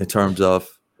in terms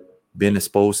of being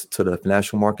exposed to the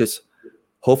financial markets,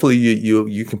 hopefully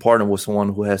you can partner with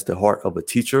someone who has the heart of a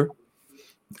teacher.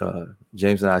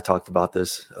 James and I talked about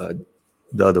this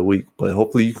the other week, but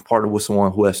hopefully you can partner with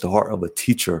someone who has the heart of a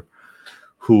teacher,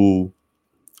 who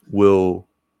will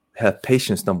have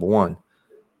patience, number one,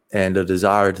 and a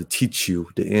desire to teach you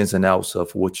the ins and outs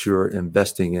of what you're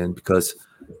investing in. Because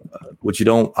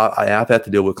I've had to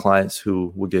deal with clients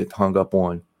who will get hung up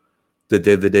on the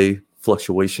day-to-day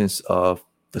fluctuations of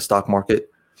the stock market.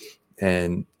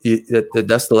 And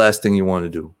that's the last thing you want to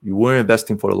do. You were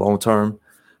investing for the long term.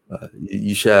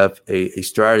 You should have a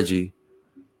strategy.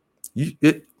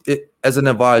 As an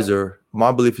advisor,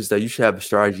 my belief is that you should have a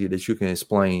strategy that you can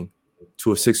explain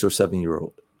to a 6 or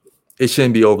 7-year-old. It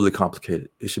shouldn't be overly complicated.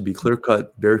 It should be clear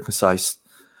cut, very concise.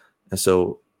 And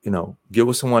so, get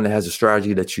with someone that has a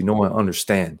strategy that you know and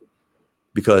understand.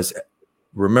 Because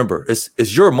remember,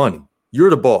 it's your money. You're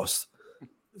the boss.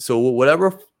 So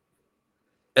whatever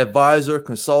advisor,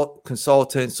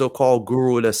 consultant, so-called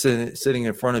guru that's sitting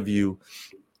in front of you,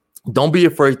 don't be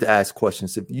afraid to ask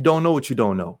questions. If you don't know what you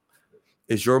don't know,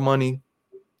 it's your money.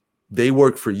 They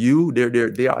work for you.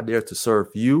 They are there to serve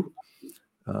you.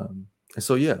 And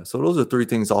so those are 3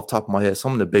 things off the top of my head,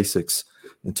 some of the basics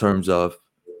in terms of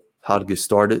how to get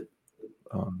started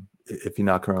if you're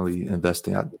not currently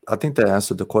investing. I think that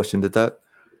answered the question. Did that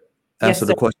answer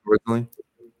the question originally?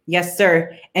 Yes,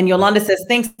 sir. And Yolanda says,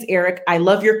 thanks, Eric. I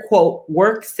love your quote,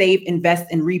 work, save, invest,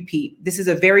 and repeat. This is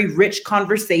a very rich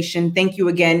conversation. Thank you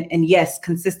again. And yes,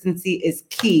 consistency is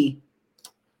key.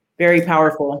 Very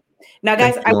powerful. Now,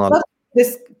 guys, I love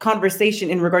this conversation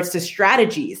in regards to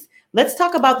strategies. Let's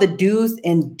talk about the do's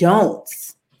and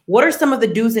don'ts. What are some of the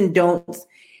do's and don'ts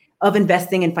of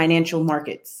investing in financial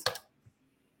markets?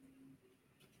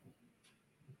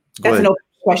 That's an open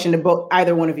question to both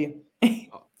either one of you.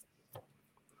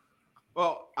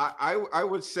 Well, I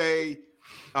would say,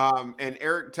 and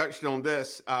Eric touched on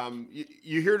this,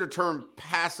 you hear the term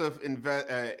passive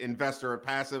investor or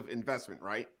passive investment,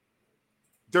 right?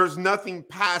 There's nothing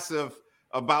passive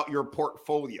about your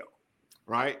portfolio,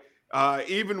 right?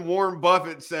 Even Warren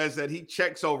Buffett says that he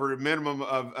checks over a minimum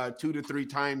of 2 to 3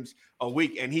 times a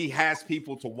week, and he has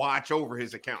people to watch over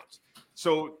his accounts.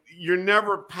 So you're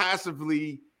never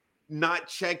passively not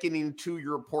checking into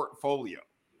your portfolio,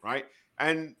 right?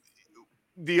 And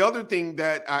the other thing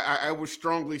that I would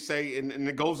strongly say, and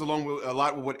it goes along with a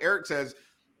lot with what Eric says,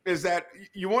 is that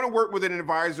you want to work with an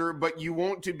advisor, but you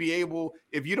want to be able,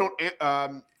 if you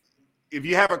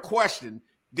have a question,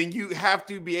 then you have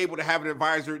to be able to have an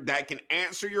advisor that can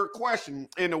answer your question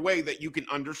in a way that you can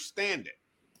understand it,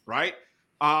 right?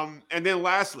 And then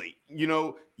lastly,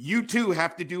 you too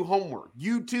have to do homework.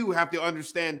 You too have to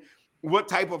understand what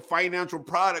type of financial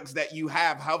products that you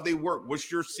have, how they work,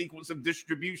 what's your sequence of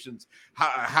distributions,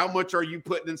 how much are you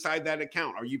putting inside that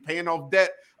account? Are you paying off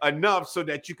debt enough so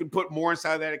that you can put more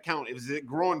inside that account? Is it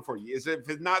growing for you? If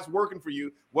it's not working for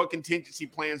you, what contingency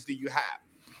plans do you have?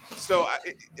 So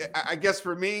I guess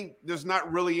for me, there's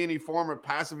not really any form of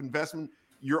passive investment.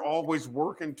 You're always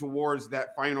working towards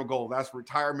that final goal. That's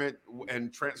retirement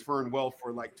and transferring wealth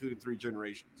for like 2 to 3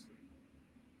 generations.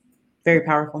 Very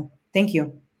powerful. Thank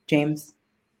you, James.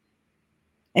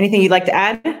 Anything you'd like to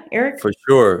add, Eric? For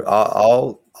sure.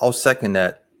 I'll second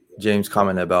that James'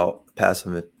 comment about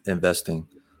passive investing,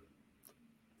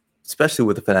 especially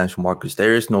with the financial markets.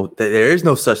 There is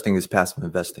no such thing as passive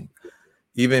investing.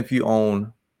 Even if you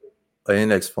own an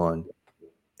index fund,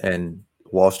 and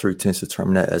Wall Street tends to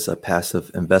term that as a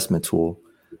passive investment tool,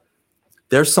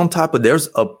 there's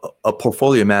a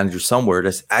portfolio manager somewhere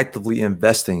that's actively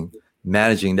investing,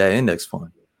 managing that index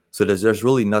fund. So there's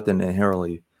really nothing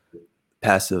inherently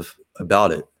passive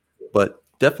about it. But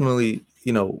definitely,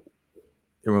 in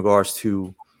regards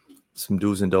to some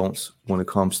do's and don'ts when it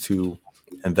comes to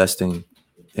investing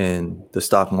in the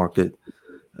stock market,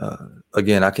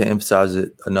 again, I can't emphasize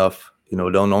it enough.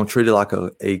 Don't treat it like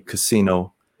a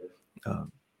casino.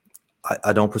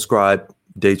 I don't prescribe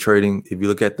day trading. If you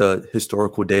look at the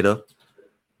historical data,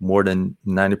 more than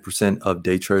 90% of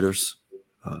day traders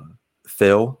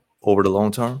fail over the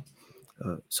long term.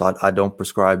 So I don't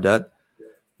prescribe that.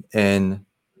 And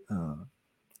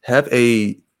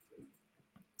if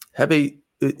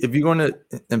you're going to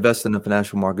invest in the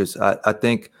financial markets, I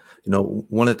think,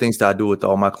 one of the things that I do with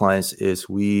all my clients is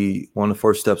one of the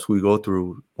first steps we go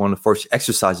through, one of the first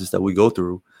exercises that we go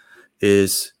through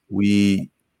is we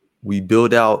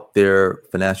build out their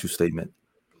financial statement.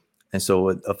 And so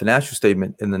a financial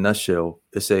statement in a nutshell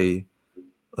is a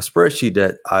spreadsheet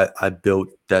that I built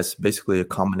that's basically a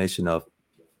combination of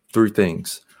 3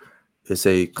 things. It's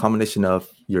a combination of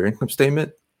your income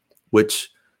statement, which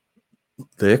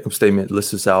the income statement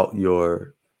lists out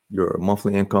your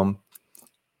monthly income,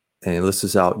 and it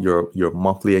lists out your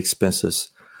monthly expenses.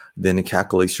 Then it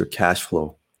calculates your cash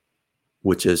flow,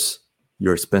 which is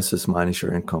your expenses minus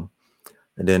your income.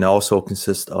 And then it also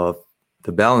consists of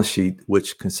the balance sheet,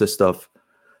 which consists of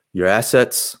your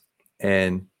assets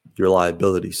and your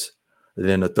liabilities. And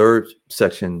then the third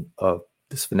section of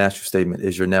this financial statement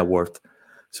is your net worth.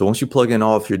 So once you plug in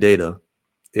all of your data,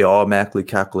 it automatically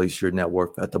calculates your net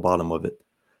worth at the bottom of it.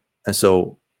 And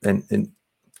so, and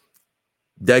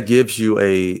that gives you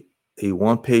a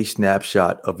 1-page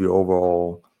snapshot of your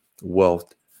overall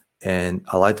wealth. And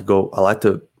I like to go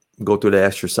through the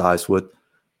exercise because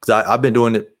I've been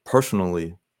doing it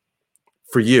personally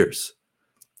for years.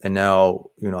 And now,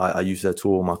 I use that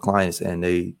tool with my clients, and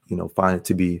they, find it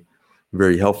to be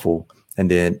very helpful. And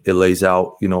then it lays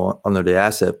out, under the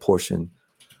asset portion,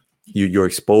 your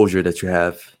exposure that you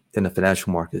have in the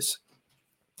financial markets.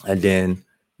 And then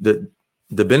the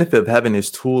benefit of having this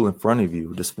tool in front of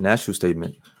you, this financial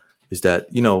statement, is that,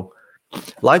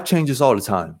 life changes all the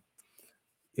time.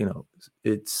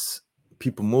 It's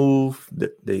people move,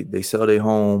 they sell their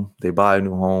home, they buy a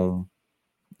new home,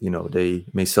 they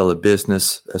may sell a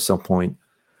business at some point.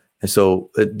 And so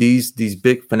these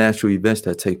big financial events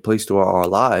that take place throughout our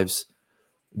lives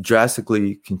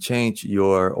drastically can change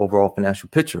your overall financial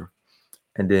picture.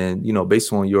 And then,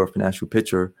 based on your financial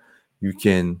picture, you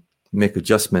can make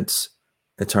adjustments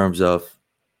in terms of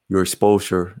your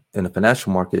exposure in the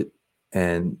financial market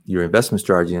and your investment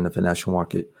strategy in the financial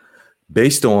market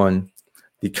based on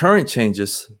the current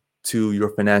changes to your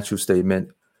financial statement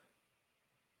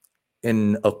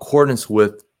in accordance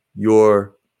with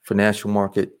your financial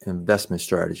market investment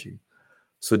strategy.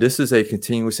 So this is a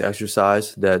continuous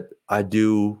exercise that I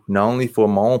do not only for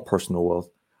my own personal wealth,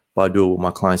 but I do it with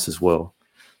my clients as well.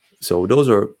 So those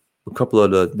are a couple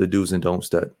of the do's and don'ts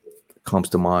that comes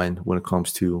to mind when it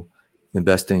comes to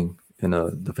investing in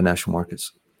the financial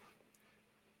markets.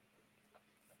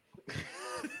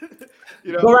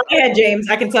 Go right ahead, James.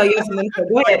 I can tell you something.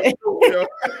 Go ahead.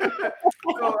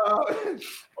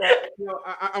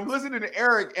 I'm listening to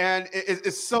Eric, and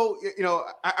it's so,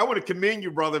 I want to commend you,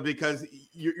 brother, because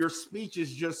your speech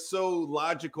is just so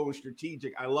logical and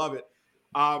strategic. I love it.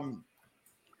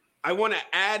 I want to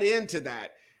add into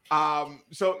that.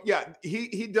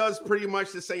 He does pretty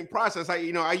much the same process. I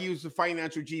use the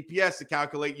financial GPS to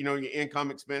calculate, your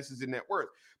income, expenses, and net worth.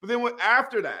 But then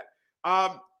after that,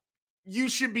 you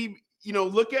should be,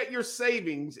 look at your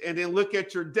savings and then look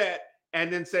at your debt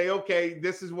and then say, okay,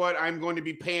 this is what I'm going to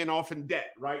be paying off in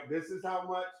debt, right? This is how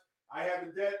much I have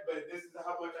in debt, but this is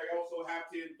how much I also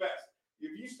have to invest.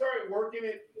 If you start working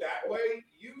it that way,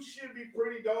 you should be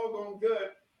pretty doggone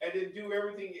good, and then do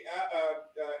everything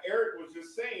Eric was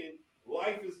just saying.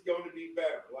 Life is going to be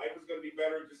better. Life is going to be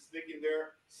better. Just sticking there,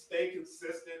 stay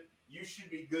consistent. You should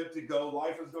be good to go.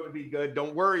 Life is going to be good.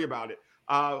 Don't worry about it.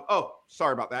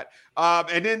 Sorry about that.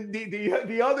 And then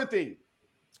the other thing,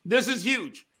 this is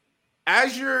huge.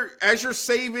 As you're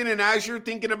saving and as you're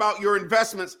thinking about your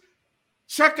investments,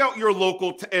 check out your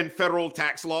local and federal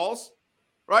tax laws,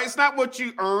 right? It's not what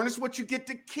you earn, it's what you get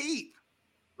to keep,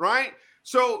 right?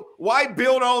 So why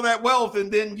build all that wealth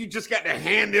and then you just got to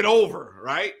hand it over,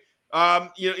 right?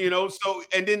 So,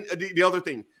 and then the other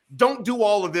thing, don't do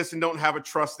all of this and don't have a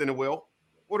trust and a will.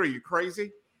 What are you,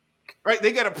 crazy? Right?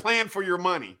 They got a plan for your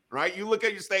money, right? You look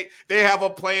at your state, they have a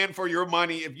plan for your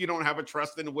money if you don't have a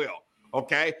trust and a will.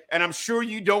 Okay. And I'm sure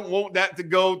you don't want that to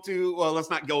go to, well, let's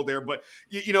not go there, but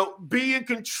be in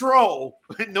control.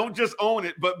 Don't just own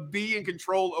it, but be in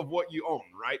control of what you own.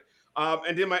 Right.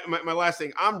 And then my last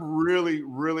thing, I'm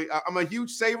a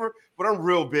huge saver, but I'm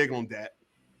real big on debt.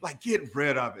 Like, get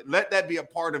rid of it. Let that be a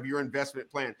part of your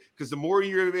investment plan, because the more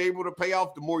you're able to pay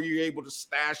off, the more you're able to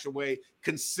stash away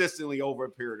consistently over a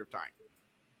period of time.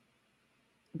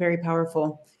 Very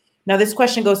powerful. Now, this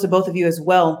question goes to both of you as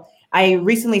well. I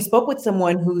recently spoke with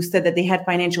someone who said that they had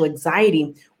financial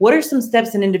anxiety. What are some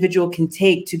steps an individual can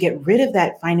take to get rid of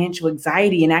that financial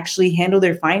anxiety and actually handle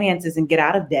their finances and get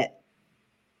out of debt?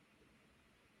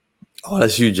 Oh,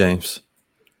 that's you, James.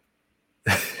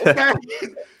 Okay.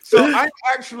 So I'm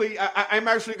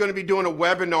actually going to be doing a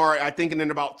webinar, I think,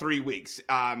 in about 3 weeks.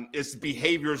 It's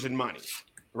behaviors in money,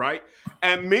 right?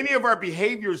 And many of our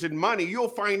behaviors in money, you'll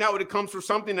find out it comes from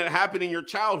something that happened in your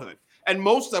childhood. And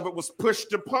most of it was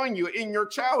pushed upon you in your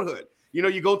childhood.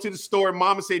 You go to the store and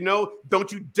mama say, no, don't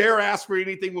you dare ask for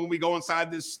anything when we go inside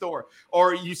this store.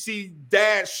 Or you see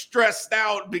dad stressed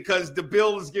out because the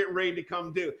bill is getting ready to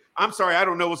come due. I'm sorry, I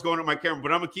don't know what's going on with my camera,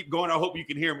 but I'm going to keep going. I hope you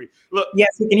can hear me. Look. Yes,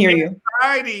 we can hear you.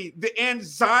 The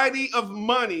anxiety of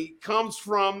money comes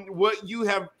from what you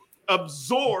have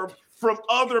absorbed from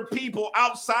other people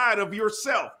outside of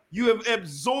yourself. You have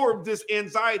absorbed this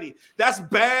anxiety. That's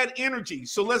bad energy.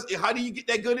 So how do you get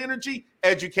that good energy?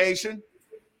 Education.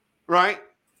 Right.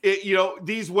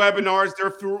 These webinars,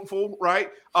 they're fruitful, right?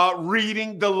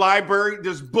 Reading the library.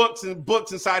 There's books and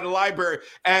books inside the library.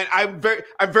 And I'm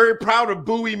very proud of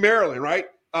Bowie, Maryland, right?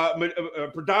 A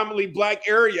predominantly Black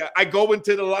area. I go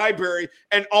into the library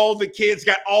and all the kids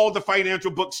got all the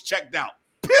financial books checked out.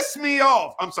 Pissed me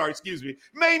off. I'm sorry, excuse me.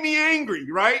 Made me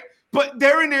angry, right? But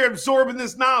they're in there absorbing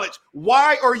this knowledge.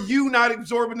 Why are you not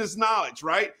absorbing this knowledge,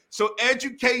 right? So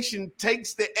education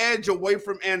takes the edge away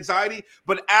from anxiety,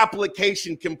 but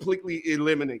application completely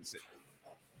eliminates it.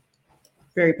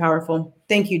 Very powerful.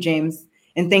 Thank you, James.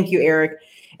 And thank you, Eric.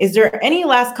 Is there any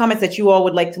last comments that you all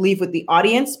would like to leave with the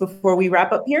audience before we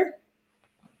wrap up here?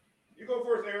 You go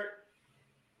first, Eric.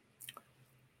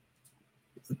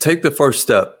 Take the first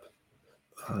step.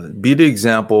 Be the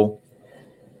example.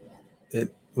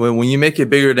 When you make it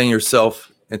bigger than yourself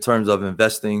in terms of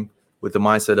investing with the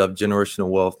mindset of generational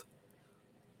wealth,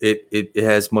 it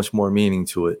has much more meaning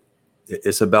to it.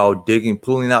 It's about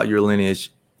pulling out your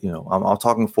lineage. I'm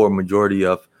talking for a majority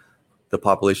of the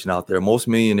population out there. Most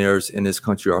millionaires in this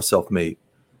country are self-made.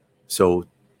 So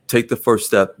take the first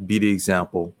step, be the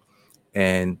example,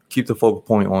 and keep the focal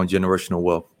point on generational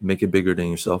wealth. Make it bigger than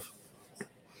yourself.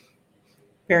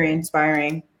 Very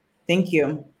inspiring. Thank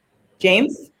you.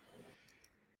 James?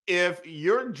 If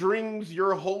your dreams,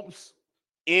 your hopes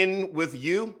end with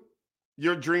you,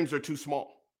 your dreams are too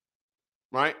small,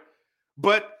 right?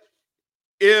 But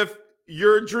if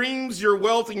your dreams, your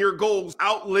wealth, and your goals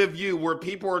outlive you, where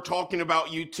people are talking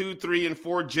about you 2, 3, and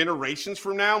 4 generations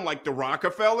from now, like the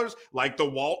Rockefellers, like the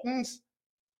Waltons,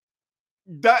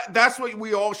 that's what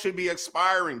we all should be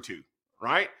aspiring to,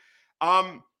 right?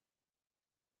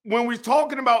 When we're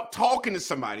talking about talking to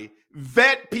somebody,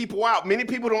 vet people out. Many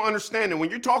people don't understand that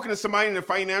when you're talking to somebody in the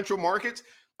financial markets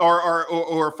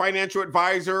or a financial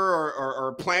advisor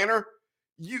or planner,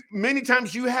 many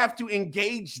times you have to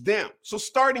engage them. So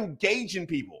start engaging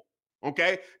people.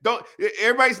 Okay,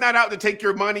 everybody's not out to take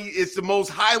your money. It's the most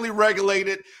highly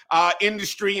regulated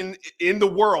industry in the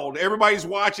world. Everybody's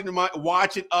watching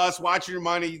us, watching your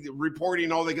money,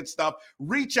 reporting, all that good stuff.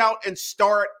 Reach out and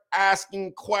start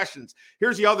asking questions.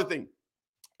 Here's the other thing.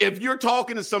 If you're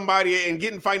talking to somebody and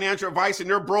getting financial advice and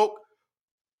they're broke,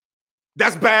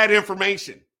 that's bad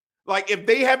information. Like if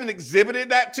they haven't exhibited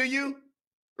that to you,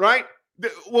 right?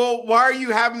 Well, why are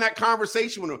you having that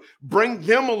conversation with them? Bring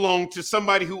them along to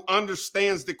somebody who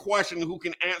understands the question, who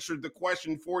can answer the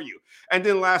question for you. And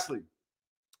then lastly,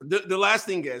 the last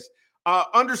thing is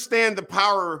understand the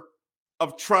power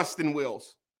of trust and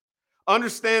wills.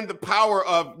 Understand the power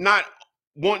of not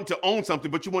wanting to own something,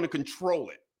 but you want to control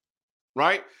it,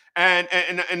 right? And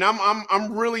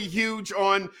I'm really huge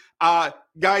on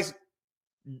guys,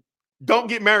 don't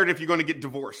get married if you're going to get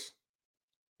divorced.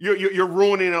 You're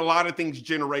ruining a lot of things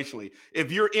generationally.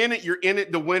 If you're in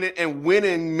it to win it. And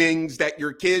winning means that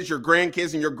your kids, your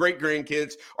grandkids, and your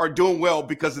great-grandkids are doing well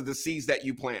because of the seeds that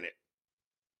you planted.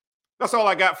 That's all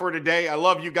I got for today. I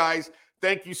love you guys.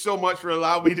 Thank you so much for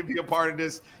allowing me to be a part of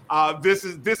this. This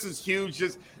is huge.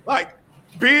 Just like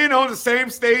being on the same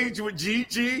stage with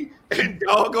Gigi and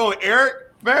doggone Eric.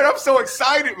 Man, I'm so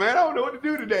excited, man. I don't know what to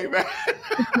do today, man.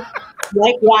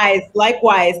 Likewise,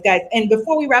 guys. And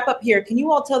before we wrap up here, can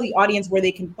you all tell the audience where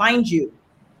they can find you?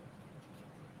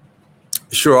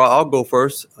 Sure, I'll go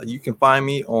first. You can find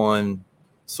me on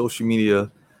social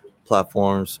media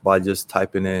platforms by just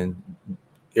typing in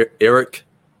Eric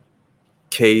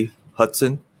K.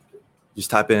 Hudson.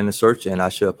 Just type it in the search and I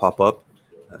should pop up.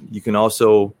 You can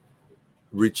also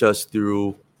reach us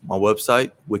through my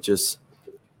website, which is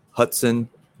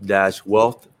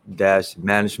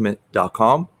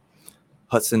hudson-wealth-management.com.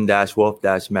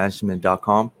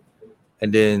 hudson-wealth-management.com.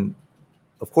 And then,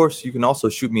 of course, you can also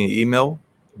shoot me an email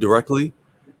directly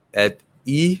at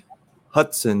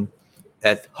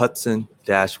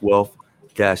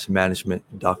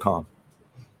ehudson@hudson-wealth-management.com.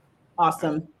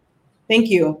 Awesome. Thank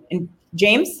you. And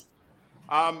James?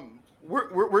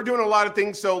 We're doing a lot of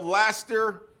things. So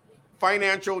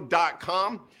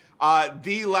LasterFinancial.com,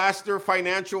 The Laster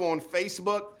Financial on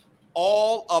Facebook,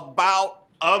 All About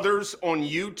Others on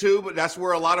YouTube. That's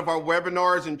where a lot of our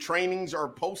webinars and trainings are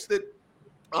posted.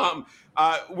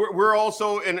 We're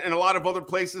also in a lot of other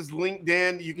places,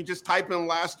 LinkedIn. You can just type in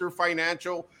Laster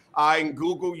Financial in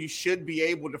Google. You should be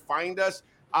able to find us.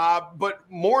 But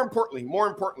more importantly,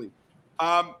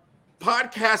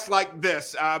 podcasts like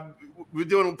this. We're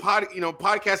doing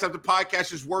podcast after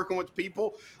podcast, just working with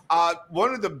people.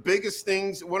 One of the biggest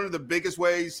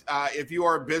ways, if you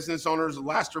are a business owner, is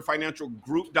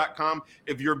LasterFinancialGroup.com.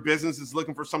 If your business is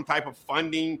looking for some type of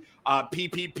funding,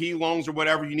 PPP loans or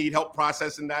whatever, you need help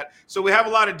processing that. So we have a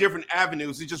lot of different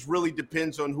avenues. It just really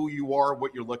depends on who you are,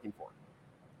 what you're looking for.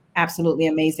 Absolutely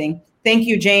amazing. Thank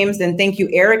you, James. And thank you,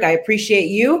 Eric. I appreciate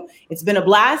you. It's been a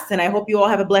blast, and I hope you all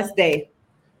have a blessed day.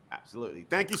 Absolutely.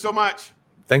 Thank you so much.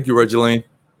 Thank you, Regeline.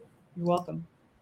 You're welcome.